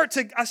 I start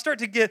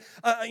to get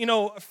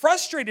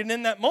frustrated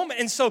in that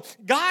moment. And so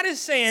God is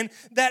saying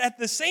that at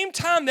the same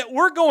time that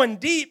we're going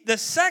deep, the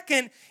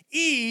second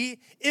E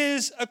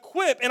is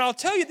equip. And I'll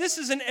tell you, this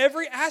is in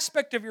every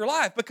aspect of your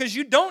life because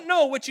you don't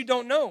know what you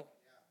don't know.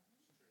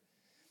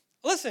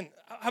 Listen,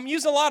 I'm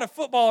using a lot of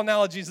football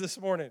analogies this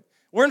morning.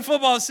 We're in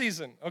football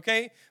season,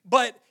 okay?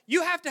 But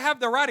you have to have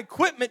the right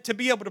equipment to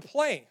be able to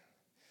play.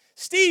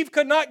 Steve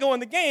could not go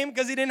in the game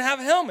because he didn't have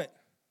a helmet.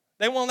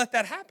 They won't let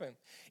that happen.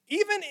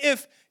 Even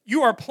if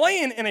you are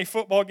playing in a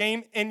football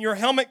game and your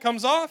helmet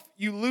comes off,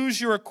 you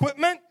lose your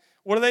equipment,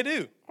 what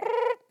do?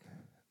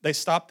 They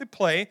stop the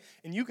play,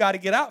 and you got to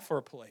get out for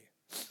a play.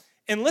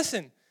 And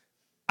listen,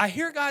 I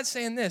hear God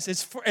saying this.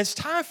 It's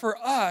time for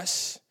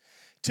us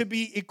to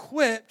be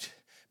equipped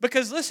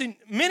because, listen,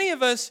 many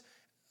of us,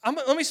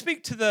 let me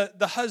speak to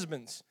the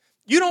husbands.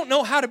 You don't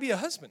know how to be a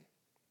husband.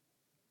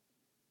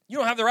 You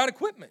don't have the right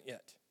equipment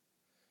yet,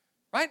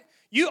 right?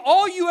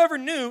 All you ever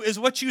knew is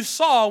what you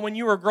saw when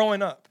you were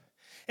growing up.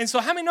 And so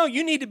how many know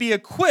you need to be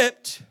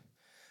equipped?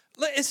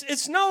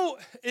 It's not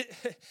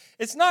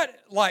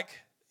like,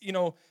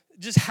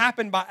 just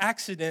happened by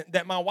accident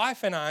that my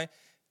wife and I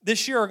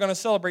this year are going to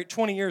celebrate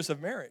 20 years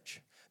of marriage.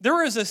 There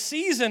was a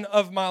season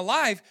of my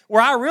life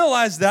where I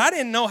realized that I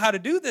didn't know how to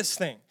do this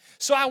thing.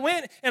 So I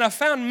went and I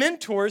found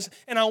mentors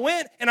and I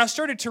went and I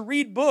started to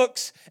read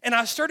books and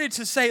I started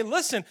to say,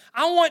 listen,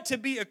 I want to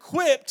be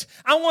equipped.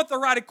 I want the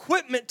right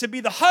equipment to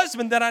be the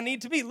husband that I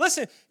need to be.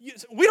 Listen,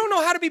 we don't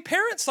know how to be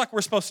parents like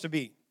we're supposed to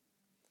be.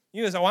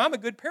 You say, well, I'm a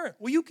good parent.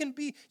 Well, you can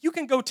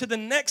go to the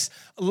next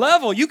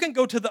level. You can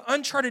go to the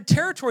uncharted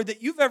territory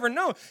that you've ever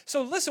known.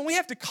 So listen, we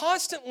have to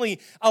constantly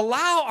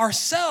allow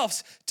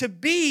ourselves to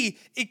be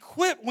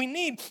equipped. We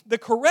need the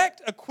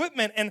correct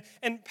equipment.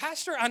 And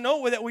Pastor, I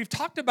know that we've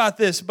talked about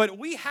this, but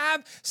we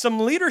have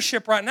some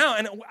leadership right now.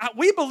 And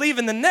we believe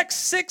in the next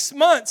 6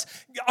 months,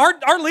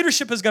 our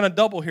leadership is going to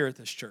double here at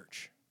this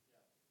church.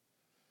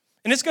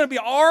 And it's going to be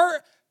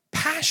our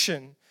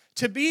passion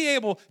to be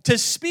able to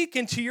speak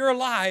into your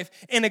life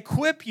and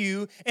equip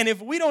you. And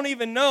if we don't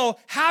even know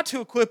how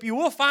to equip you,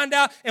 we'll find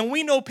out. And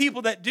we know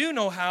people that do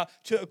know how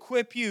to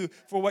equip you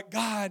for what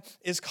God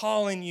is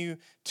calling you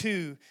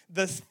to.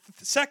 The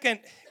second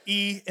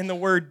E in the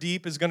word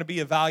deep is going to be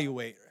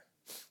evaluate.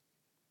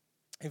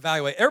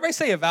 Evaluate. Everybody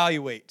say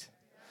evaluate.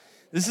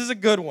 This is a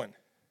good one.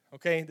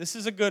 Okay, this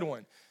is a good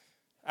one.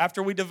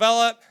 After we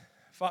develop,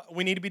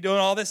 we need to be doing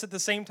all this at the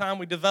same time.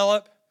 We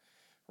develop,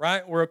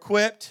 right? We're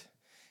equipped.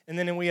 And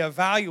then we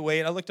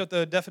evaluate. I looked up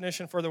the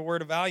definition for the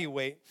word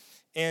evaluate.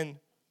 And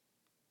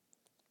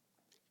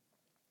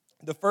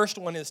the first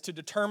one is to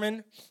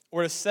determine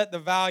or to set the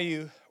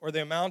value or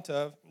the amount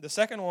of. The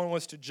second one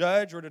was to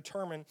judge or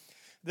determine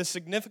the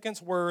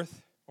significance,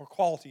 worth, or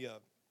quality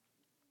of.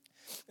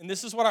 And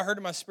this is what I heard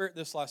in my spirit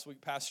this last week,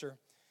 Pastor.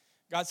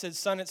 God said,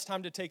 son, it's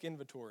time to take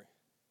inventory.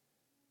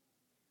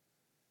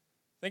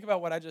 Think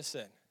about what I just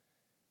said.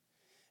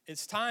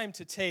 It's time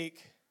to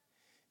take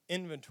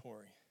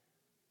inventory.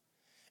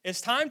 It's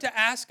time to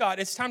ask God.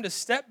 It's time to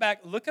step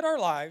back, look at our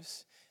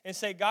lives, and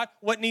say, God,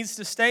 what needs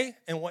to stay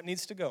and what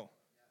needs to go?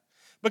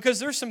 Because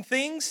there's some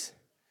things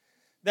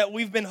that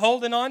we've been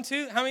holding on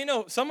to. How many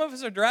know some of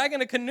us are dragging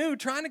a canoe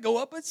trying to go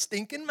up a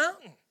stinking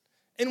mountain,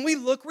 and we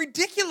look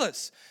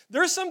ridiculous.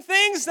 There's some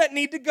things that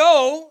need to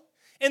go,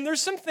 and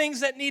there's some things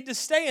that need to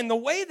stay. And the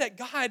way that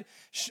God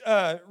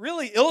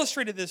really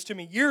illustrated this to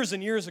me years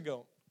and years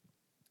ago,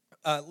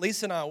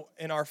 Lisa and I,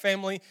 in our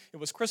family, it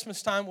was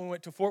Christmas time. We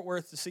went to Fort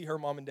Worth to see her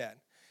mom and dad.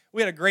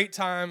 We had a great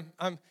time.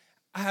 I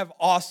have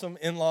awesome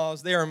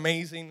in-laws. They are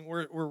amazing.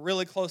 We're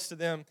really close to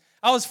them.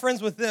 I was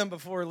friends with them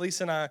before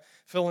Lisa and I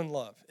fell in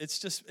love.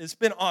 It's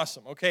been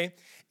awesome, okay?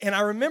 And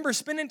I remember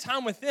spending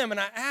time with them, and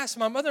I asked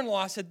my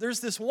mother-in-law, I said, there's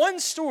this one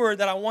store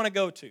that I want to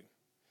go to.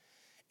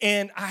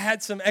 And I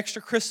had some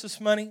extra Christmas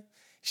money.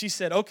 She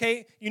said,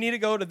 okay, you need to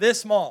go to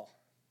this mall.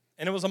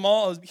 And it was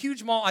a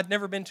huge mall I'd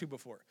never been to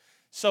before.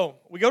 So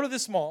we go to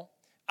this mall.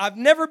 I've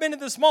never been to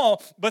this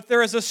mall, but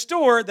there is a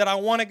store that I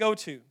want to go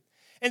to.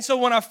 And so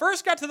when I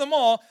first got to the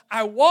mall,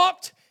 I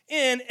walked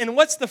in, and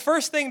what's the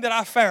first thing that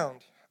I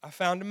found? I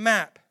found a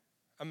map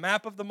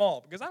of the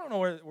mall, because I don't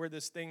know where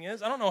this thing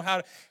is. I don't know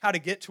how to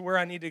get to where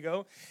I need to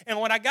go. And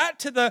when I got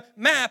to the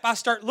map, I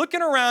start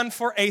looking around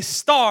for a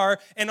star,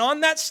 and on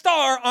that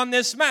star on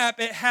this map,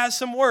 it has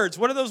some words.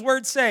 What do those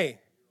words say?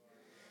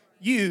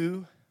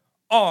 You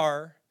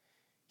are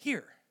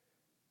here.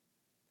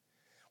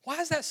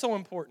 Why is that so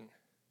important?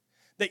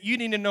 That you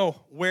need to know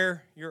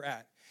where you're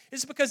at.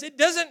 It's because it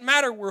doesn't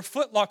matter where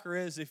Foot Locker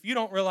is if you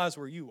don't realize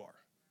where you are.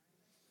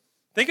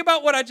 Think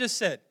about what I just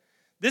said.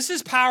 This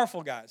is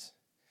powerful, guys.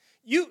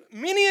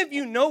 Many of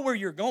you know where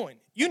you're going.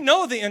 You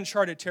know the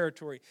uncharted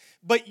territory,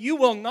 but you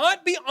will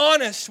not be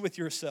honest with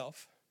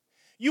yourself.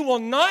 You will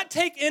not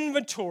take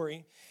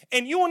inventory,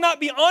 and you will not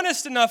be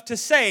honest enough to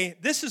say,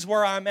 this is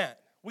where I'm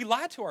at. We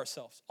lie to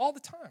ourselves all the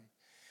time.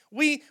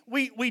 We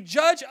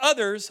judge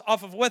others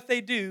off of what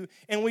they do,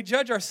 and we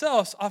judge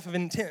ourselves off of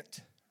intent,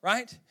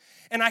 right?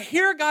 And I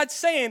hear God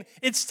saying,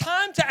 it's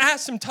time to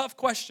ask some tough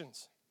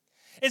questions.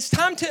 It's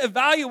time to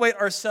evaluate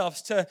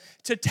ourselves, to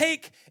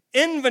take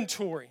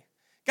inventory.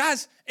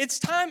 Guys, it's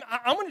time.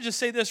 I'm going to just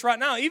say this right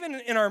now. Even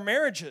in our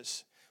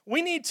marriages,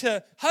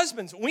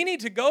 husbands, we need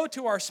to go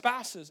to our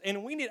spouses,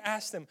 and we need to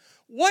ask them,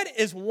 what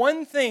is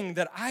one thing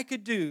that I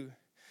could do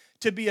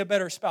to be a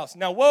better spouse?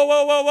 Now,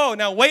 whoa.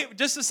 Now, wait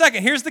just a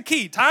second. Here's the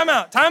key. Time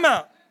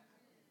out.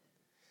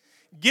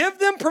 Give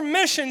them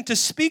permission to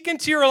speak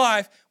into your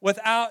life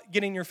without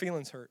getting your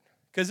feelings hurt,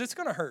 because it's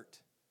going to hurt.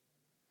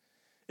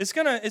 It's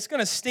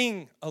gonna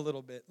sting a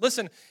little bit.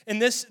 Listen, in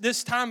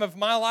this time of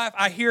my life,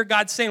 I hear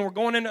God saying we're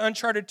going into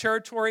uncharted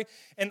territory,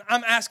 and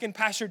I'm asking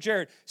Pastor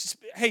Jared,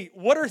 hey,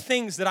 what are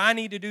things that I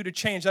need to do to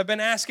change? I've been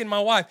asking my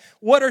wife,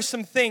 what are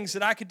some things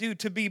that I could do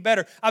to be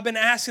better? I've been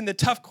asking the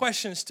tough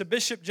questions to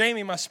Bishop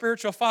Jamie, my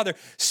spiritual father.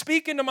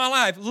 Speak into my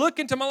life. Look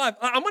into my life.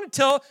 I'm going to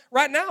tell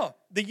right now,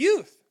 the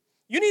youth,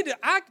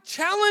 I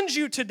challenge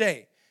you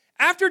today,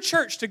 after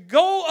church, to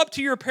go up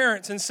to your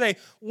parents and say,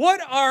 what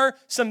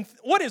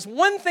is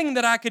one thing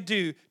that I could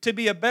do to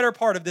be a better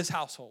part of this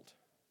household?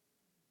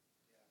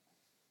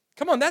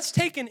 Come on, that's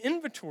taking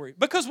inventory,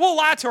 because we'll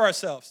lie to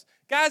ourselves.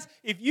 Guys,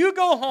 if you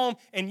go home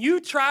and you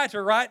try to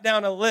write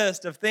down a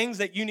list of things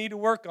that you need to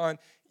work on,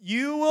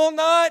 you will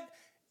not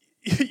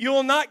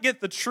get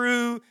the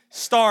true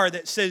star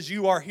that says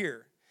you are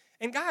here.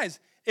 And guys,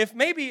 if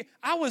maybe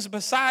I was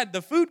beside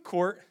the food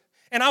court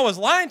and I was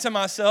lying to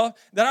myself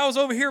that I was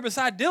over here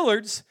beside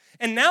Dillard's,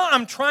 and now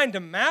I'm trying to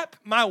map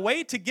my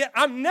way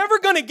I'm never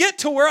going to get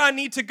to where I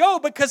need to go,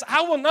 because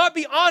I will not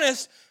be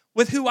honest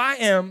with who I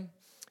am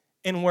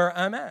in where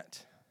I'm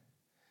at.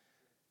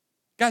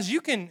 Guys,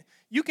 you can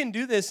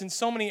do this in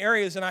so many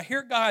areas, and I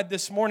hear God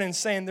this morning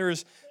saying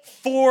there's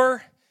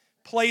 4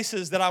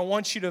 places that I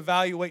want you to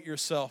evaluate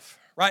yourself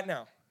right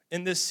now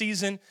in this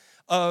season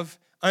of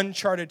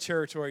uncharted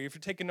territory. If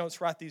you're taking notes,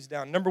 write these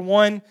down. Number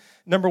one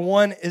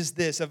is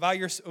this: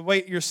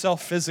 evaluate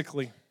yourself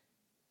physically.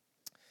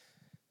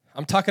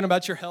 I'm talking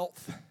about your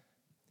health.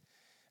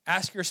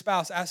 Ask your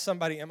spouse, ask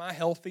somebody, am I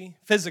healthy?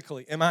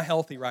 Physically, am I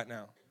healthy right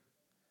now?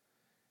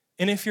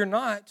 And if you're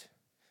not,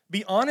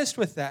 be honest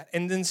with that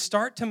and then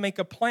start to make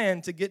a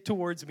plan to get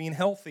towards being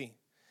healthy.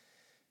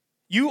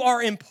 You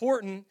are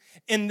important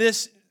in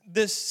this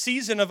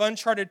season of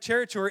uncharted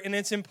territory, and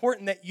it's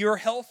important that you're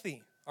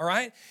healthy. All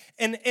right?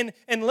 And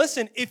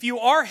listen, if you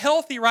are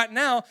healthy right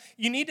now,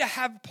 you need to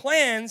have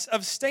plans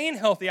of staying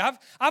healthy.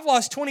 I've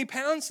lost 20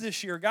 pounds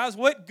this year, guys.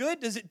 What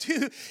good does it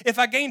do if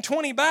I gain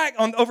 20 back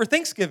over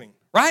Thanksgiving,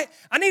 right?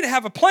 I need to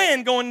have a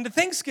plan going into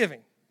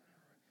Thanksgiving.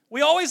 We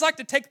always like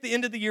to take the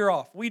end of the year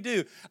off. We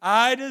do.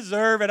 I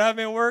deserve it. I've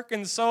been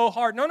working so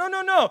hard. No.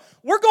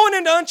 We're going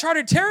into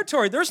uncharted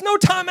territory. There's no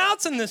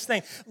timeouts in this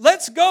thing.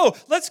 Let's go.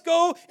 Let's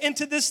go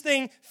into this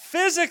thing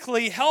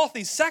physically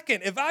healthy.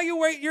 Second,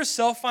 evaluate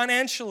yourself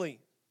financially.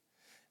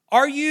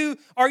 Are you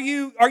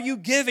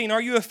giving? Are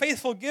you a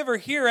faithful giver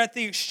here at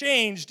the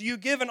Exchange? Do you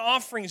give in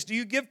offerings? Do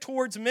you give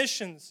towards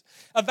missions?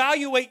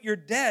 Evaluate your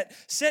debt.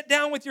 Sit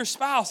down with your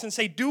spouse and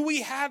say, do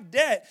we have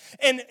debt?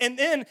 And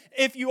then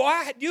if you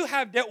do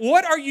have debt,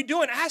 what are you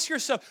doing? Ask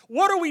yourself,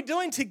 what are we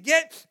doing to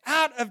get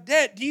out of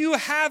debt? Do you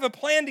have a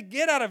plan to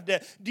get out of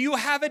debt? Do you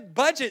have a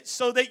budget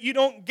so that you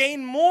don't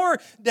gain more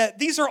debt?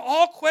 These are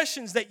all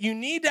questions that you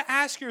need to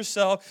ask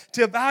yourself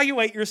to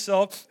evaluate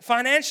yourself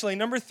financially.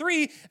 Number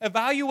 3,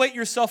 evaluate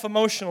yourself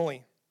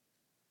emotionally.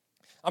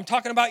 I'm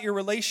talking about your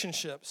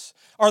relationships.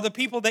 Are the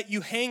people that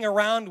you hang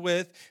around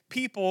with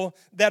people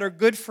that are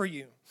good for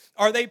you?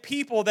 Are they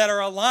people that are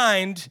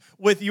aligned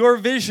with your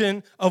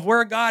vision of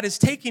where God is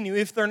taking you?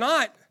 If they're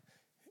not,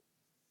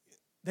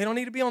 they don't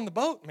need to be on the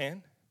boat,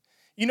 man.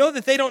 You know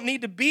that they don't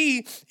need to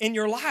be in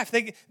your life.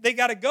 They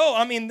got to go.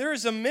 I mean,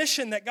 there's a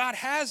mission that God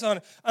has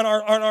on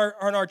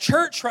our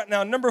church right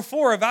now. Number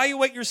 4,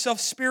 evaluate yourself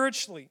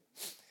spiritually.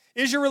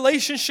 Is your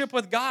relationship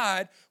with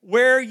God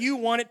where you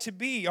want it to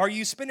be? Are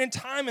you spending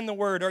time in the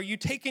Word? Are you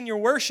taking your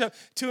worship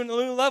to a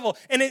new level?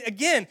 And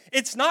again,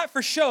 it's not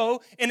for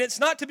show, and it's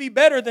not to be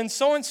better than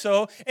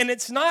so-and-so, and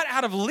it's not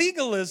out of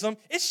legalism.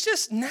 It's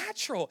just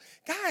natural.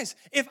 Guys,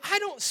 if I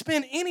don't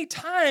spend any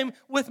time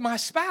with my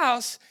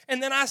spouse,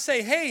 and then I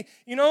say, hey,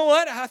 you know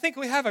what? I think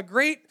we have a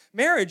great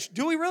marriage.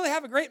 Do we really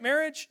have a great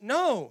marriage?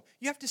 No.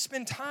 You have to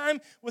spend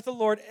time with the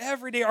Lord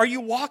every day. Are you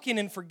walking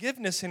in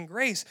forgiveness and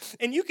grace?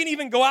 And you can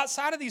even go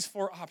outside of these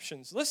 4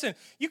 options. Listen,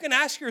 you can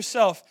ask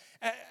yourself,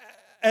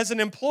 as an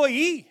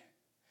employee,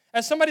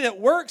 as somebody that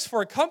works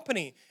for a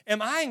company,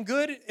 am I a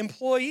good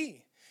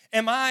employee?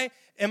 Am I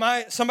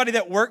somebody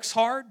that works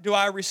hard? Do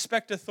I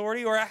respect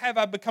authority? Or have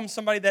I become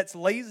somebody that's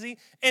lazy?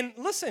 And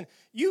listen,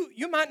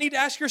 you might need to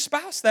ask your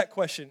spouse that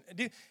question.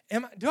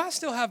 Do I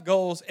still have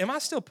goals? Am I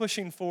still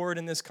pushing forward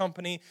in this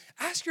company?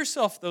 Ask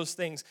yourself those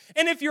things.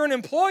 And if you're an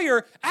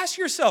employer, ask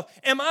yourself,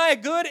 am I a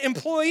good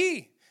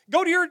employee?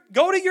 Go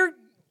to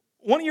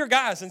one of your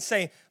guys and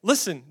say,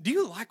 listen, do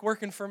you like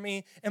working for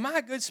me? Am I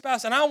a good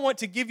spouse? And I want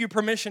to give you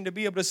permission to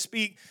be able to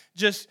speak,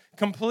 just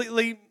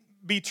completely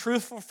be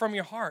truthful from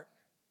your heart.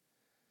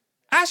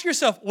 Ask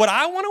yourself, would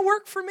I want to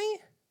work for me?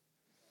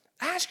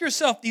 Ask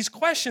yourself these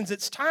questions.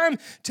 It's time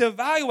to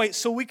evaluate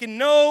so we can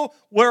know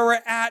where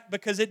we're at,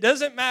 because it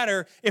doesn't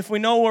matter if we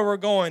know where we're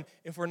going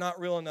if we're not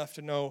real enough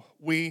to know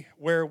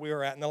where we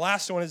are at. And the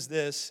last one is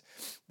this.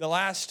 The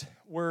last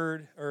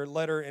word or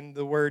letter in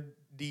the word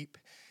deep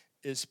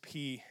is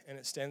P, and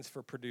it stands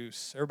for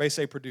produce. Everybody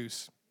say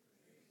produce.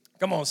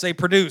 Come on, say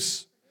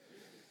produce.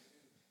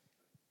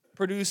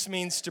 Produce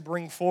means to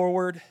bring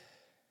forward,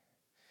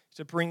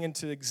 to bring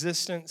into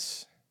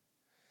existence.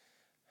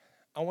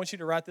 I want you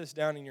to write this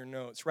down in your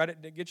notes. Write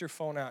it. Get your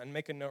phone out and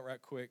make a note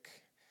right quick.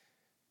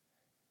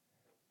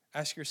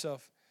 Ask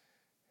yourself,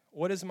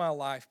 what is my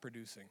life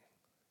producing?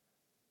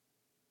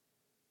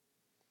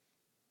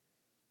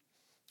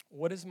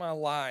 What is my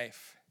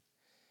life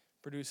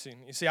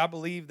producing? You see, I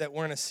believe that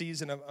we're in a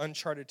season of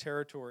uncharted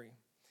territory.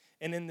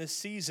 And in this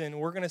season,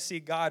 we're going to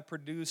see God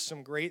produce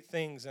some great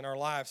things in our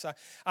lives.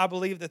 I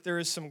believe that there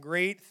is some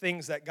great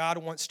things that God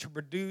wants to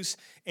produce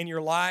in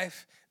your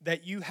life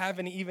that you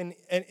haven't even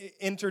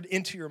entered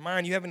into your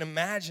mind. You haven't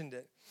imagined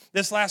it.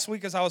 This last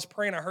week as I was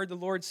praying, I heard the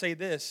Lord say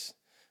this: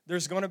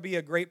 there's going to be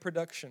a great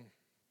production.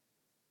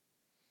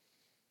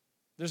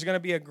 There's going to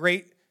be a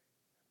great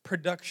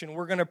production.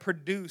 We're going to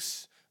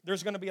produce.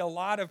 There's going to be a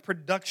lot of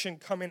production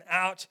coming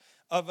out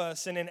of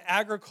us. And in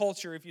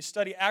agriculture, if you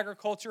study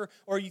agriculture,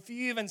 or if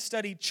you even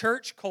study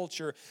church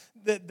culture,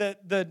 there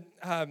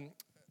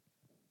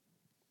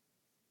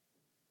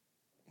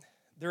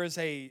is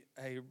a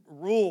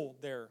rule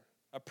there,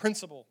 a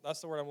principle,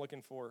 that's the word I'm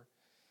looking for,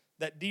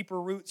 that deeper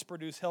roots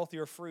produce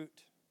healthier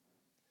fruit.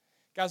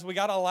 Guys, we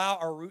got to allow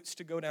our roots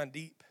to go down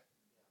deep.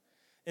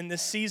 in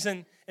this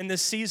season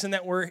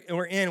that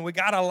we're in. We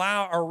got to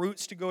allow our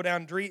roots to go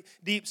down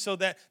deep so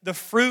that the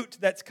fruit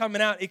that's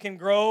coming out, it can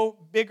grow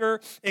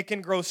bigger, it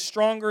can grow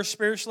stronger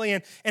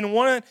spiritually. And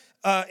one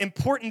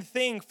important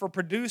thing for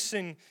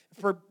production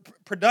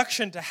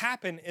to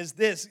happen is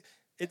this.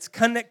 It's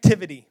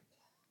connectivity.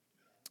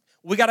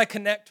 We got to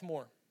connect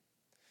more.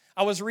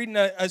 I was reading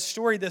a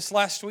story this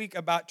last week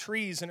about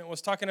trees, and it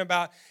was talking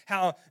about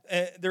how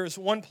there's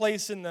one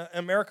place in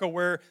America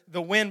where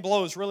the wind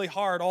blows really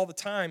hard all the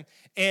time,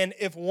 and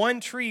if one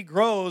tree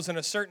grows in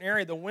a certain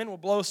area, the wind will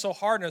blow so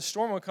hard and a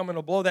storm will come and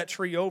will blow that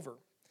tree over.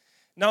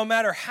 No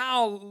matter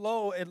how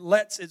low it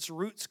lets its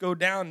roots go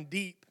down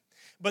deep.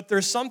 But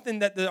there's something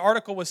that the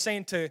article was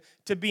saying to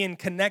being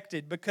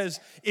connected, because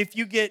if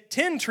you get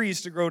 10 trees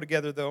to grow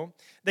together, though,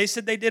 they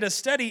said they did a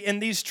study, and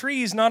these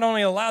trees not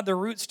only allowed their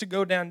roots to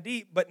go down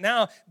deep, but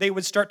now they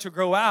would start to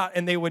grow out,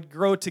 and they would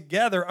grow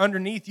together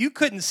underneath. You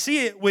couldn't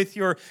see it with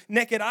your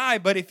naked eye,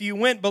 but if you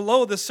went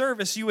below the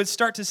surface, you would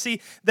start to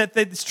see that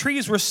these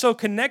trees were so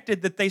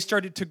connected that they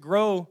started to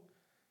grow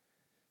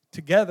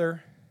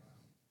together.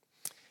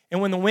 And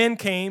when the wind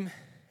came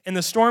and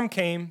the storm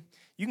came,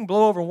 you can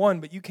blow over one,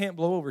 but you can't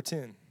blow over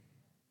 10.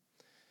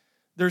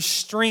 There's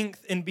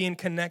strength in being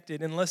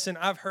connected. And listen,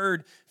 I've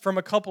heard from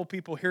a couple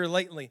people here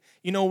lately,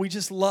 we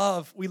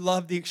love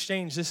the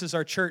exchange. This is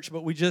our church,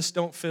 but we just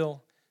don't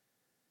feel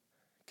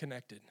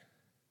connected.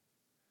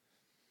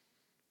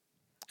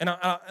 And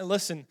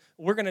listen,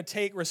 we're going to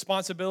take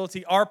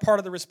responsibility, our part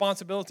of the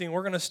responsibility, and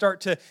we're going to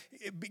start to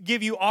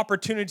give you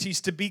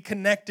opportunities to be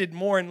connected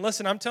more. And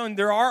listen, I'm telling you,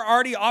 there are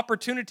already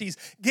opportunities.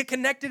 Get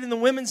connected in the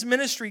women's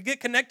ministry. Get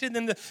connected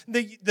in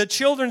the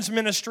children's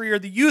ministry or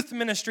the youth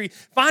ministry.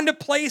 Find a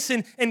place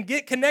and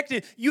get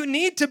connected. You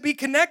need to be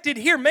connected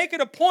here. Make it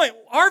a point.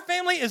 Our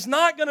family is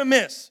not going to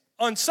miss.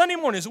 On Sunday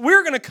mornings,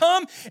 we're going to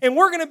come and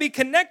we're going to be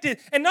connected.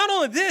 And not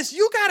only this,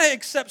 you got to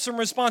accept some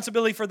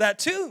responsibility for that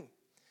too.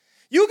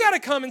 You got to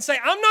come and say,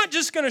 I'm not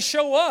just going to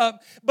show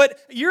up, but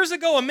years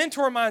ago a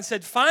mentor of mine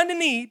said, find a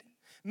need,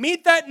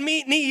 meet that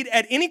need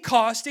at any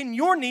cost, and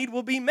your need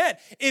will be met.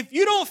 If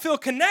you don't feel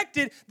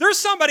connected, there's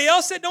somebody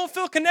else that don't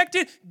feel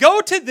connected. Go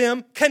to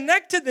them,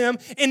 connect to them,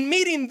 and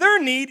meeting their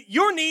need,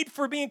 your need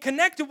for being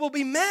connected will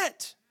be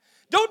met.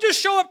 Don't just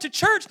show up to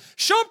church.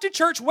 Show up to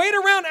church, wait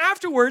around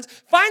afterwards,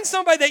 find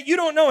somebody that you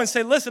don't know and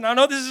say, listen, I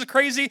know this is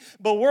crazy,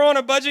 but we're on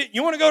a budget.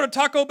 You want to go to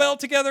Taco Bell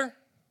together?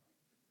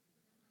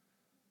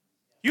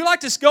 You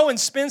like to go and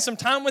spend some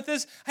time with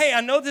us? Hey,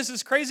 I know this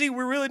is crazy.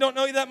 We really don't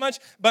know you that much,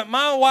 but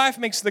my wife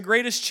makes the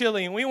greatest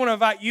chili, and we want to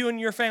invite you and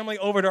your family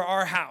over to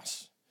our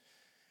house.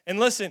 And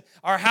listen,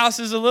 our house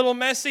is a little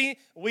messy.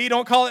 We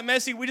don't call it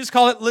messy. We just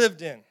call it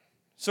lived in.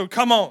 So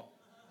come on.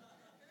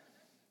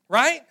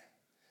 Right?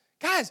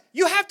 Guys,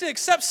 you have to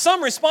accept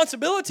some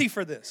responsibility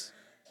for this.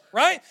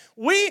 Right?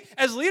 We,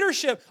 as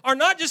leadership, are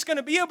not just going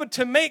to be able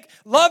to make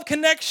love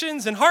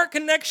connections and heart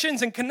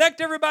connections and connect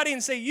everybody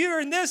and say,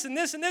 you're in this and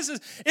this and this.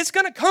 It's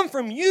going to come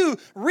from you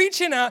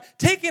reaching out,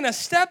 taking a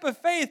step of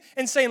faith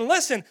and saying,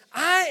 listen,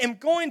 I am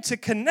going to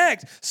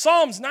connect.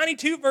 Psalms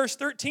 92 verse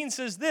 13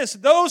 says this,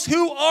 those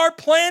who are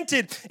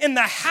planted in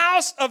the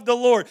house of the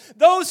Lord,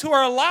 those who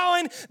are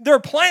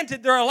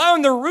they're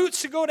allowing their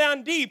roots to go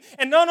down deep,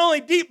 and not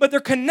only deep, but they're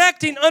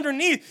connecting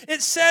underneath.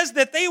 It says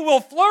that they will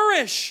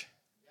flourish.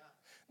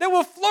 They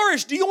will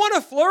flourish. Do you want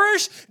to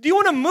flourish? Do you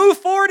want to move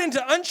forward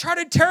into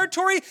uncharted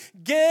territory?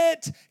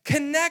 Get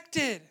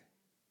connected.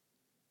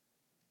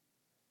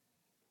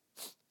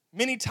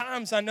 Many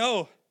times I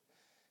know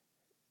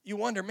you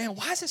wonder, man,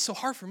 why is it so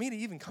hard for me to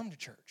even come to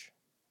church?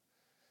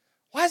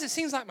 Why does it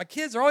seem like my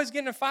kids are always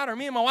getting in a fight, or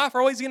me and my wife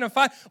are always getting in a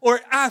fight, or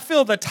I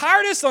feel the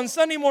tiredest on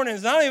Sunday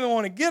mornings. I don't even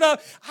want to get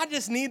up. I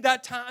just need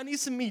that time. I need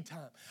some me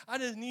time. I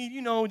just need,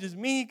 just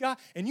me, God,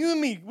 and you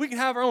and me. We can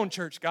have our own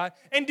church, God.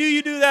 And do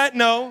you do that?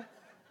 No.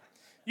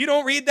 You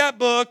don't read that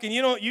book, and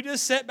you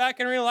just sit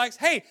back and relax.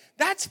 Hey,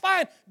 that's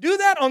fine. Do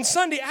that on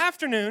Sunday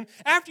afternoon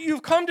after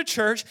you've come to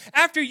church,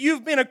 after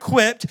you've been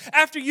equipped,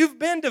 after you've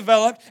been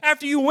developed,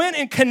 after you went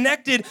and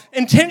connected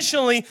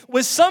intentionally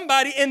with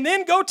somebody, and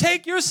then go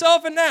take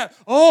yourself a nap.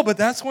 Oh, but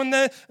that's when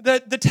the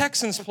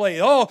Texans play.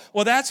 Oh,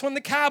 well, that's when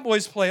the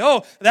Cowboys play.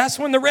 Oh, that's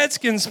when the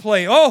Redskins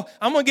play. Oh,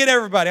 I'm going to get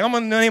everybody. I'm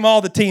going to name all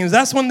the teams.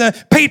 That's when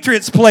the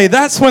Patriots play.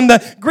 That's when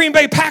the Green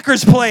Bay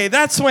Packers play.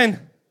 That's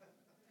when...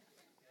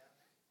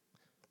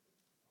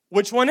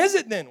 Which one is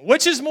it then?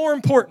 Which is more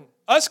important?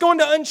 Us going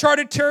to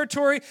uncharted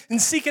territory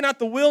and seeking out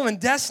the will and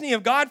destiny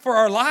of God for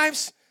our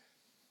lives?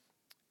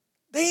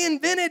 They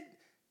invented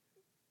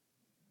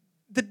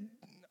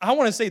I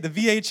want to say the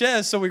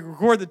VHS so we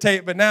record the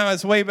tape, but now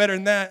it's way better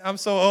than that. I'm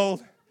so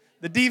old.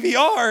 The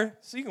DVR,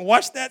 so you can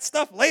watch that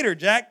stuff later,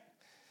 Jack.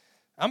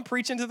 I'm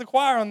preaching to the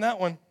choir on that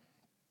one.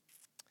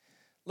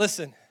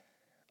 Listen,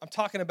 I'm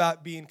talking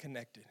about being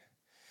connected.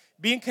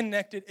 Being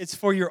connected, it's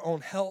for your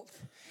own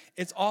health.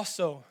 It's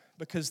also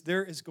because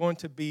there is going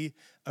to be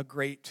a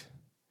great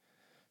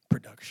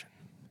production.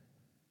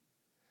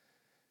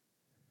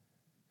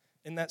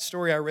 In that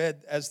story I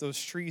read, as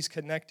those trees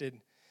connected,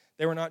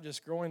 they were not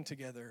just growing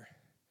together,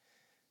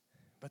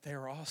 but they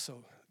were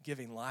also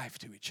giving life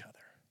to each other.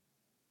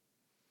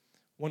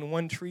 When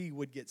one tree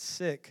would get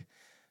sick,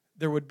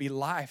 there would be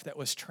life that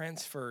was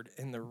transferred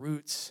in the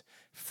roots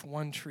from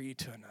one tree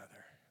to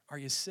another. Are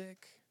you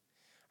sick?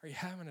 Are you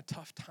having a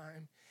tough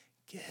time?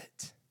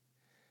 Get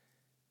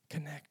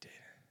connected.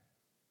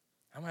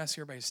 I'm going to ask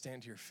everybody to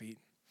stand to your feet.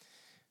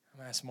 I'm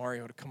going to ask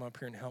Mario to come up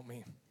here and help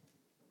me.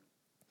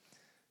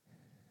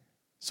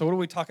 So what are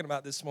we talking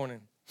about this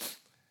morning? We're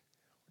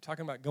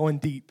talking about going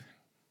deep,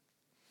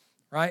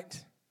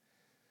 right?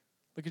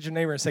 Look at your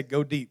neighbor and say,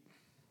 go deep.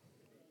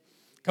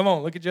 Come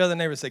on, look at your other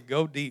neighbor and say,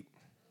 go deep.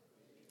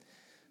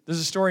 There's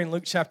a story in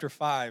Luke chapter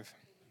 5.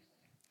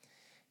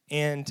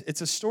 And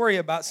it's a story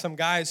about some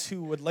guys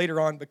who would later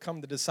on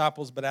become the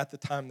disciples, but at the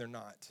time they're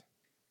not.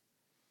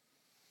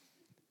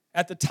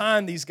 At the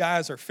time, these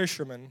guys are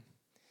fishermen,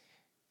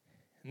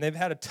 and they've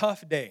had a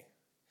tough day.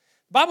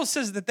 The Bible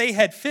says that they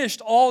had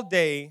fished all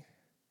day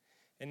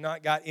and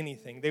not got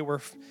anything. They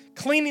were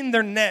cleaning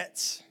their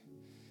nets,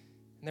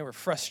 and they were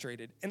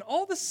frustrated. And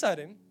all of a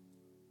sudden,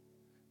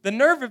 the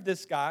nerve of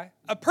this guy,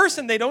 a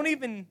person they don't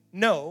even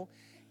know,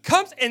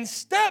 comes and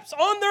steps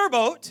on their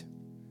boat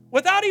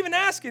without even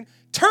asking,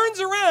 turns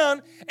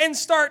around and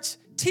starts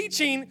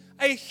teaching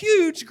a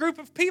huge group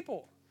of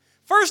people.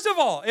 First of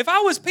all, if I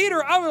was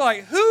Peter, I would be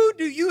like, who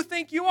do you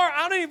think you are?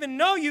 I don't even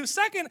know you.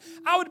 Second,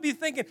 I would be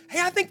thinking,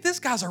 hey, I think this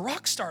guy's a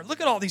rock star. Look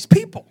at all these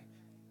people.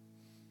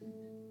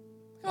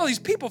 Look at all these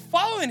people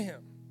following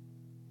him.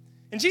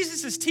 And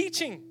Jesus is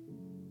teaching.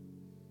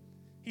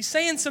 He's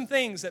saying some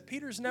things that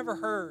Peter's never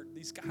heard.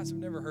 These guys have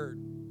never heard.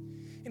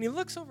 And he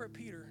looks over at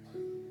Peter.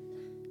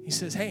 He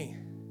says, hey,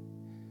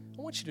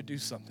 I want you to do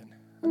something.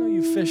 I know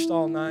you fished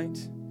all night.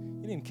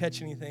 You didn't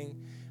catch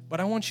anything. But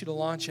I want you to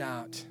launch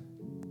out.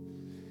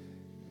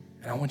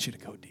 And I want you to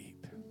go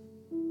deep.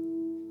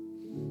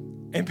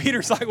 And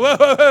Peter's like,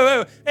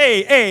 whoa.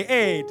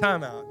 Hey,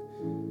 time out.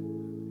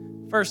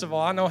 First of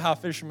all, I know how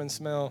fishermen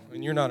smell,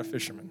 and you're not a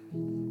fisherman.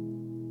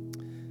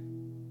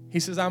 He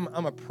says, I'm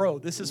a pro.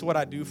 This is what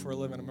I do for a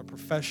living. I'm a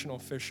professional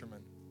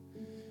fisherman.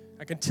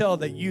 I can tell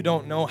that you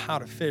don't know how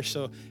to fish,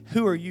 so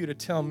who are you to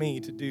tell me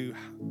to do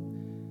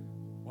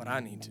what I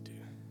need to do?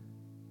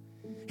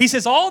 He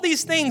says, all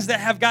these things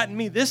that have gotten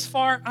me this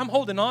far, I'm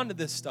holding on to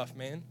this stuff,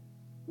 man.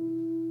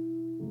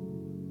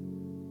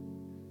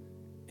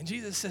 And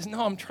Jesus says,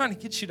 no, I'm trying to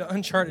get you to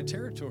uncharted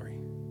territory.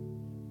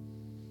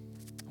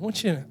 I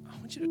want you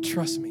to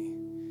trust me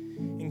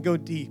and go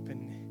deep.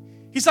 And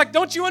he's like,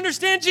 don't you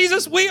understand,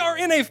 Jesus? We are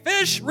in a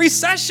fish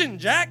recession,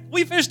 Jack.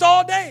 We fished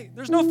all day.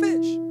 There's no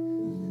fish.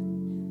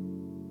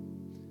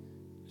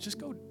 Just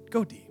go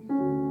deep.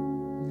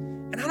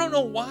 And I don't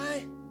know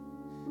why,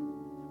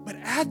 but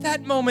at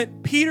that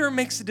moment, Peter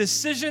makes a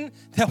decision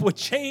that would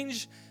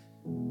change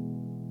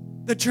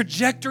the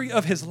trajectory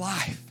of his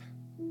life.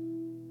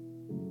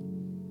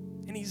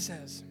 And he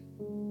says,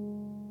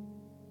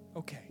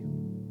 okay.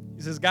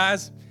 He says,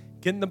 guys,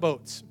 get in the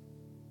boats.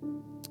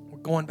 We're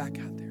going back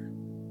out there.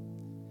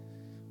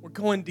 We're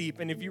going deep.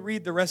 And if you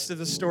read the rest of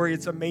the story,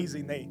 it's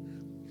amazing.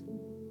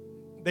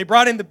 They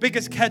brought in the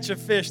biggest catch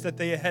of fish that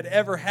they had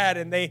ever had,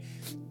 and they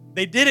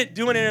did it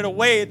doing it in a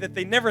way that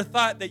they never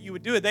thought that you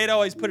would do it. They'd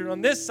always put it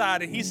on this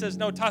side, and he says,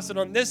 no, toss it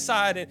on this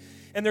side.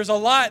 And there's a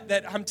lot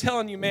that I'm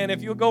telling you, man,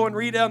 if you'll go and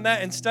read on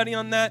that and study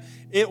on that,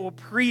 it will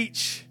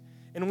preach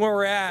in where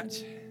we're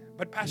at.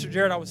 But Pastor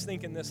Jared, I was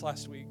thinking this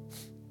last week.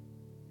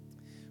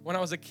 When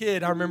I was a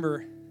kid, I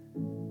remember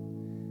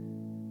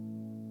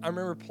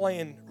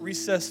playing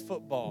recess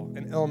football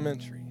in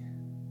elementary.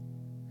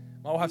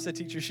 My wife's a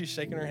teacher. She's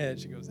shaking her head.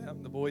 She goes, yeah,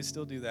 the boys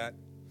still do that.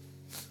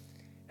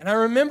 And I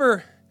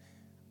remember,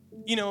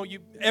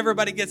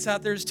 everybody gets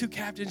out there. There's two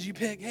captains. You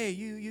pick, hey,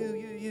 you,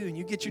 and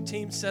you get your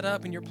team set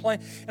up and you're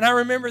playing. And I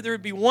remember there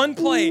would be one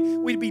play.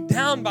 We'd be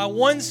down by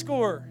one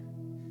score.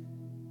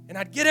 And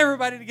I'd get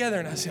everybody together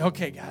and I'd say,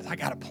 okay, guys, I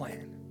got a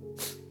plan.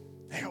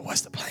 They go, what's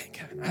the plan,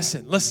 Kevin? I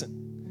said,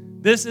 listen,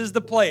 this is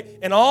the play.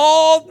 And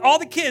all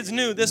the kids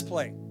knew this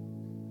play.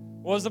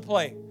 What was the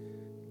play?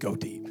 Go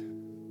deep.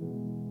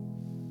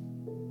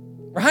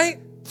 Right?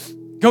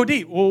 Go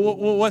deep.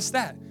 Well, what's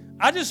that?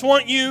 I just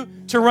want you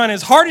to run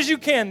as hard as you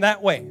can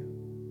that way.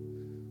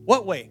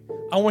 What way?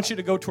 I want you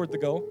to go toward the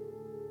goal.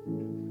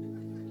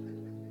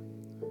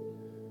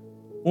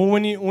 Well,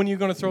 when you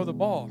going to throw the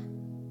ball?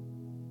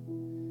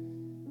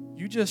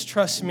 You just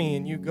trust me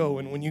and you go.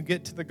 And when you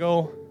get to the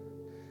goal,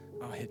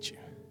 I'll hit you.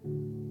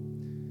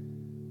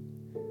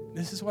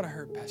 This is what I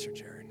heard, Pastor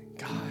Jared.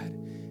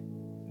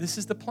 God, this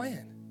is the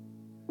plan.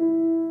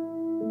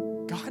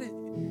 God,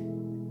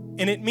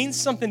 and it means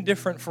something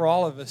different for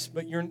all of us,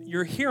 but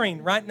you're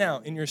hearing right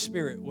now in your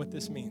spirit what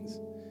this means.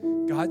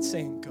 God's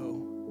saying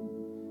go.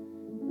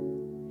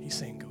 He's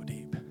saying go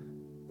deep.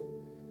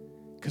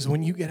 Because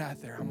when you get out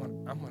there, I'm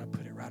gonna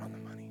put it right on the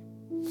money.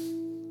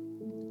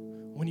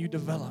 When you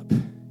develop,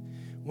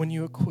 when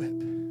you equip,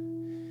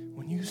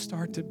 when you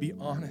start to be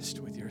honest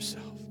with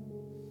yourself.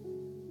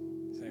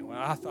 Say, well,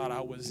 I thought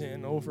I was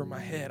in over my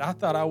head. I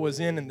thought I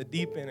was in the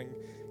deep end. And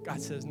God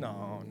says,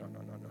 no.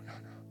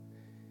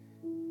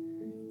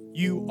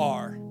 You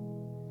are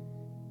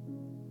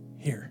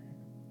here.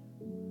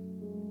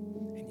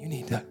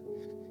 need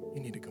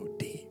to go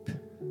deep.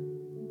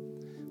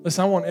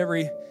 Listen, I want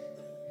every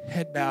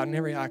head bowed and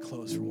every eye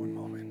closed for one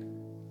moment.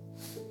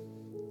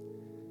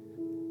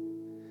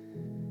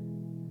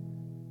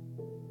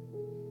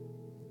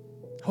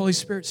 Holy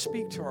Spirit,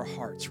 speak to our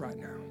hearts right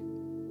now.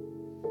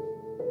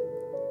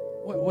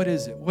 What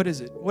is it? What is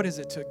it? What is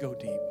it to go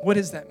deep? What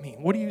does that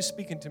mean? What are you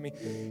speaking to me?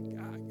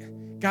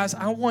 Guys,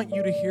 I want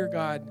you to hear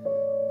God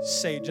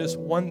say just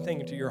one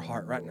thing to your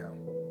heart right now.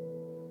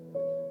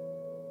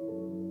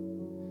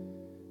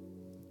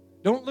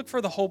 Don't look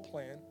for the whole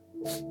plan.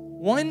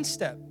 One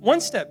step,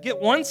 get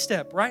one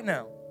step right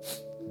now.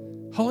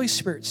 Holy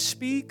Spirit,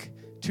 speak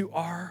to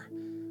our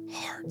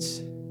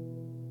hearts.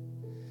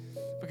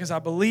 Because I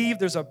believe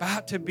there's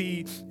about to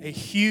be a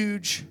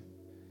huge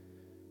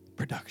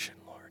production,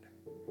 Lord.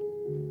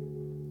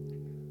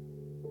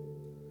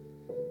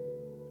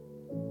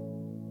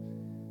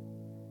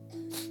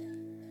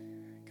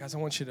 Guys, I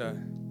want you to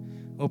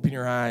open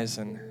your eyes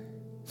and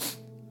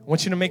I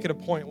want you to make it a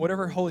point.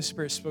 Whatever Holy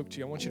Spirit spoke to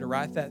you, I want you to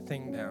write that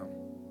thing down.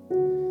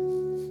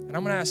 And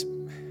I'm going to ask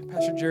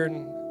Pastor Jared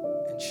and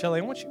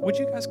Shelly, would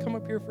you guys come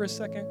up here for a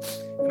second?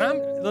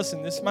 And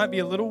listen, this might be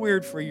a little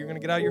weird for you. You're going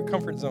to get out of your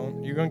comfort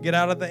zone. You're going to get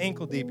out of the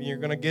ankle deep, and you're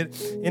going to get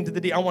into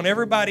the deep. I want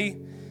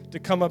everybody to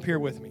come up here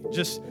with me.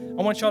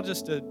 I want y'all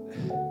just to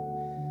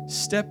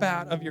step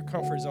out of your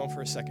comfort zone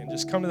for a second.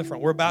 Just come to the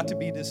front. We're about to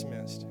be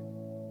dismissed.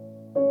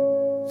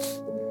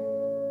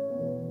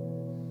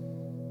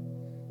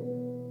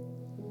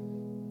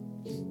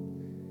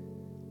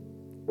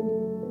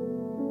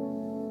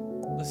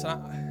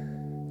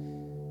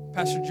 Listen,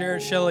 Pastor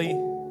Jared, Shelly,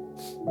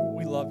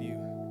 we love you.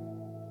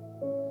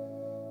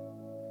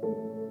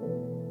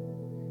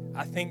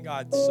 I thank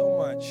God so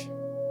much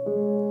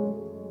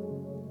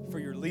for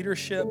your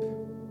leadership.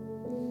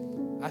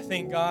 I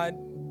thank God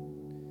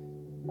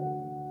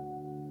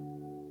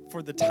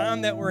for the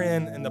time that we're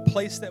in and the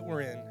place that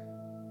we're in.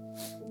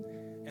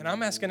 And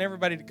I'm asking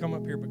everybody to come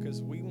up here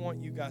because we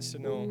want you guys to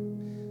know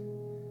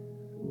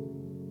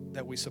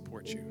that we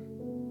support you.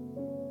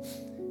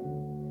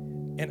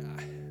 And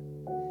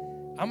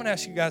I'm going to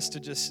ask you guys to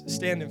just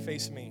stand and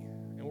face me.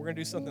 And we're going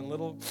to do something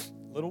little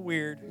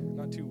weird,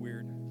 not too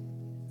weird.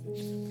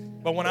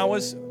 But when I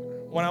was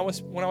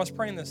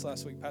praying this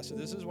last week, Pastor,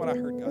 this is what I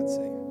heard God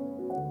say.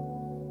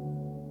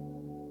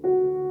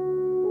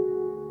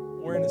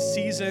 We're in a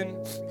season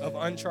of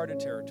uncharted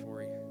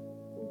territory.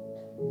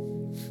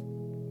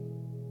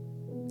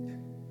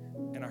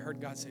 And I heard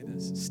God say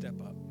this, step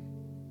up.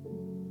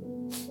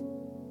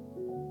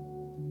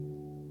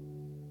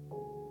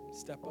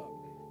 Step up.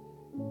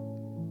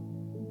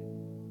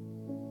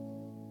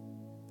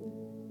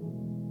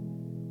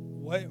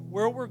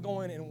 Where we're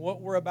going and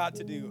what we're about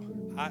to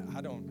do,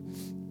 I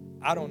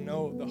don't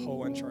know the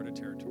whole uncharted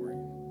territory.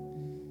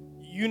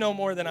 You know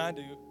more than I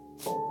do.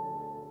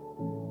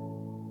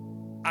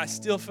 I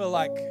still feel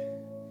like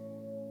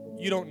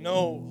you don't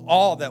know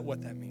all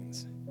what that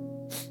means.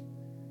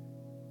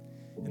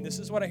 And this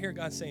is what I hear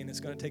God saying, it's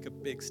going to take a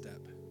big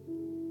step.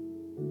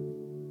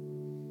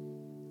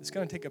 It's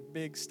going to take a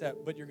big step,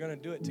 but you're going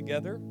to do it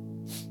together,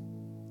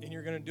 and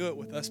you're going to do it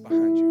with us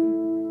behind you.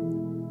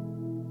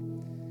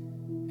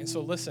 And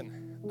so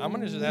listen, I'm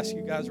going to just ask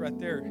you guys right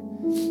there.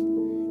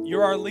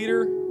 You're our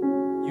leader.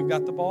 You've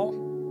got the ball.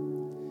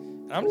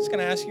 And I'm just going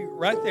to ask you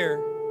right there,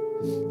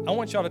 I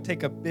want y'all to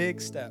take a big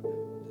step.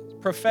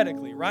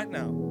 Prophetically, right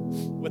now,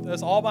 with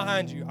us all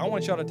behind you, I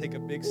want y'all to take a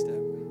big step.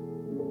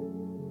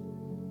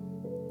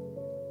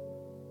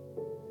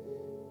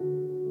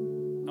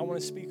 I want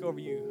to speak over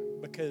you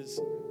because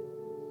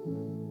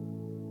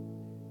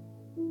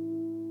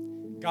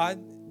God,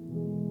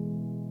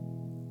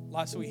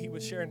 last week he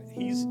was sharing,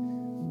 he's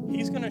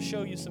going to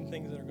show you some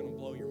things that are going to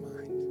blow your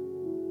mind.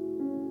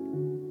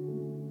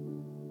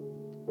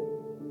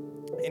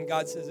 And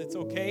God says it's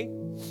okay.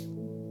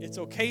 It's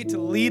okay to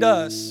lead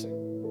us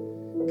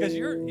because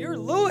you're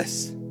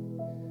Lewis.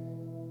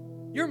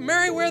 You're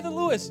Meriwether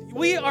Lewis.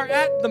 We are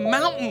at the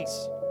mountains.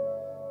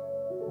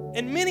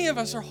 And many of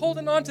us are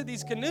holding on to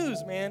these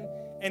canoes, man.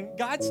 And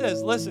God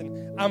says,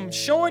 listen, I'm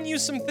showing you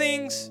some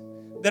things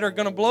that are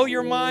going to blow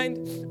your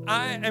mind.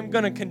 I am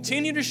going to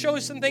continue to show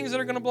you some things that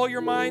are going to blow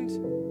your mind.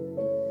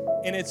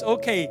 And it's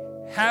okay.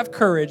 Have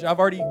courage. I've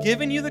already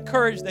given you the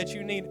courage that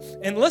you need.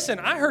 And listen,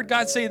 I heard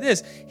God say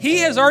this. He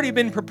has already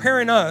been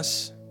preparing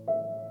us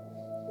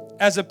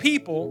as a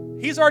people.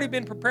 He's already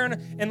been preparing.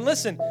 And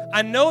listen,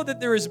 I know that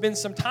there has been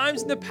some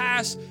times in the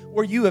past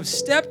where you have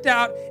stepped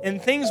out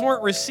and things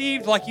weren't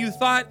received like you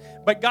thought.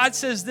 But God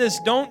says this,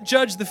 don't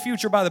judge the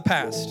future by the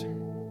past.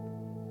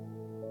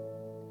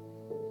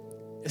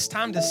 It's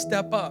time to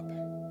step up.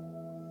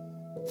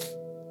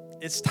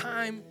 It's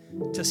time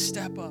to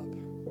step up.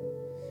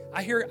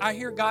 I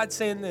hear God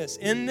saying this,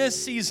 in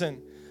this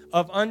season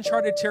of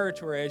uncharted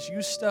territory, as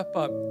you step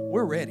up,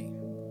 we're ready.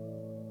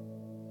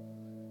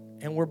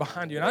 And we're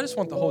behind you. And I just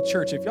want the whole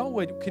church, if y'all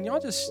would, can y'all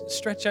just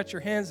stretch out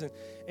your hands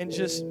and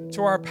just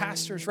to our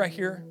pastors right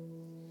here?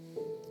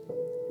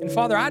 And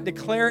Father, I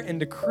declare and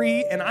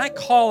decree and I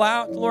call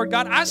out, Lord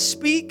God, I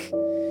speak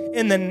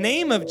in the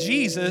name of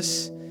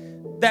Jesus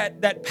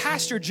that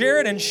Pastor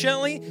Jared and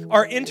Shelley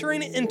are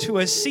entering into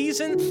a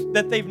season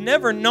that they've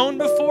never known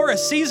before, a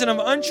season of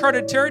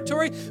uncharted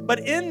territory. But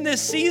in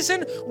this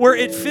season where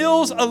it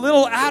feels a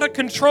little out of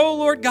control,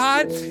 Lord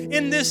God,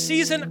 in this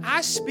season,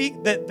 I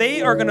speak that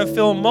they are going to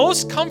feel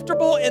most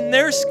comfortable in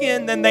their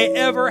skin than they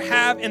ever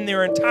have in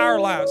their entire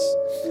lives.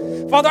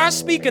 Father, I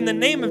speak in the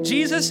name of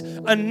Jesus,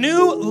 a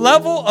new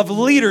level of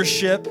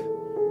leadership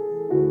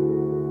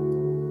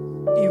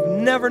you've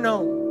never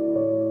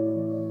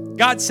known.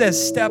 God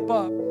says, step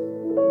up.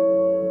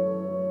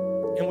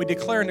 And we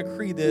declare and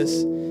decree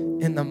this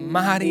in the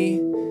mighty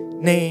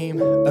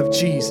name of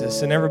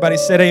Jesus. And everybody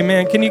said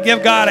amen. Can you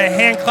give God a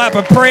hand clap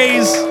of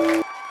praise?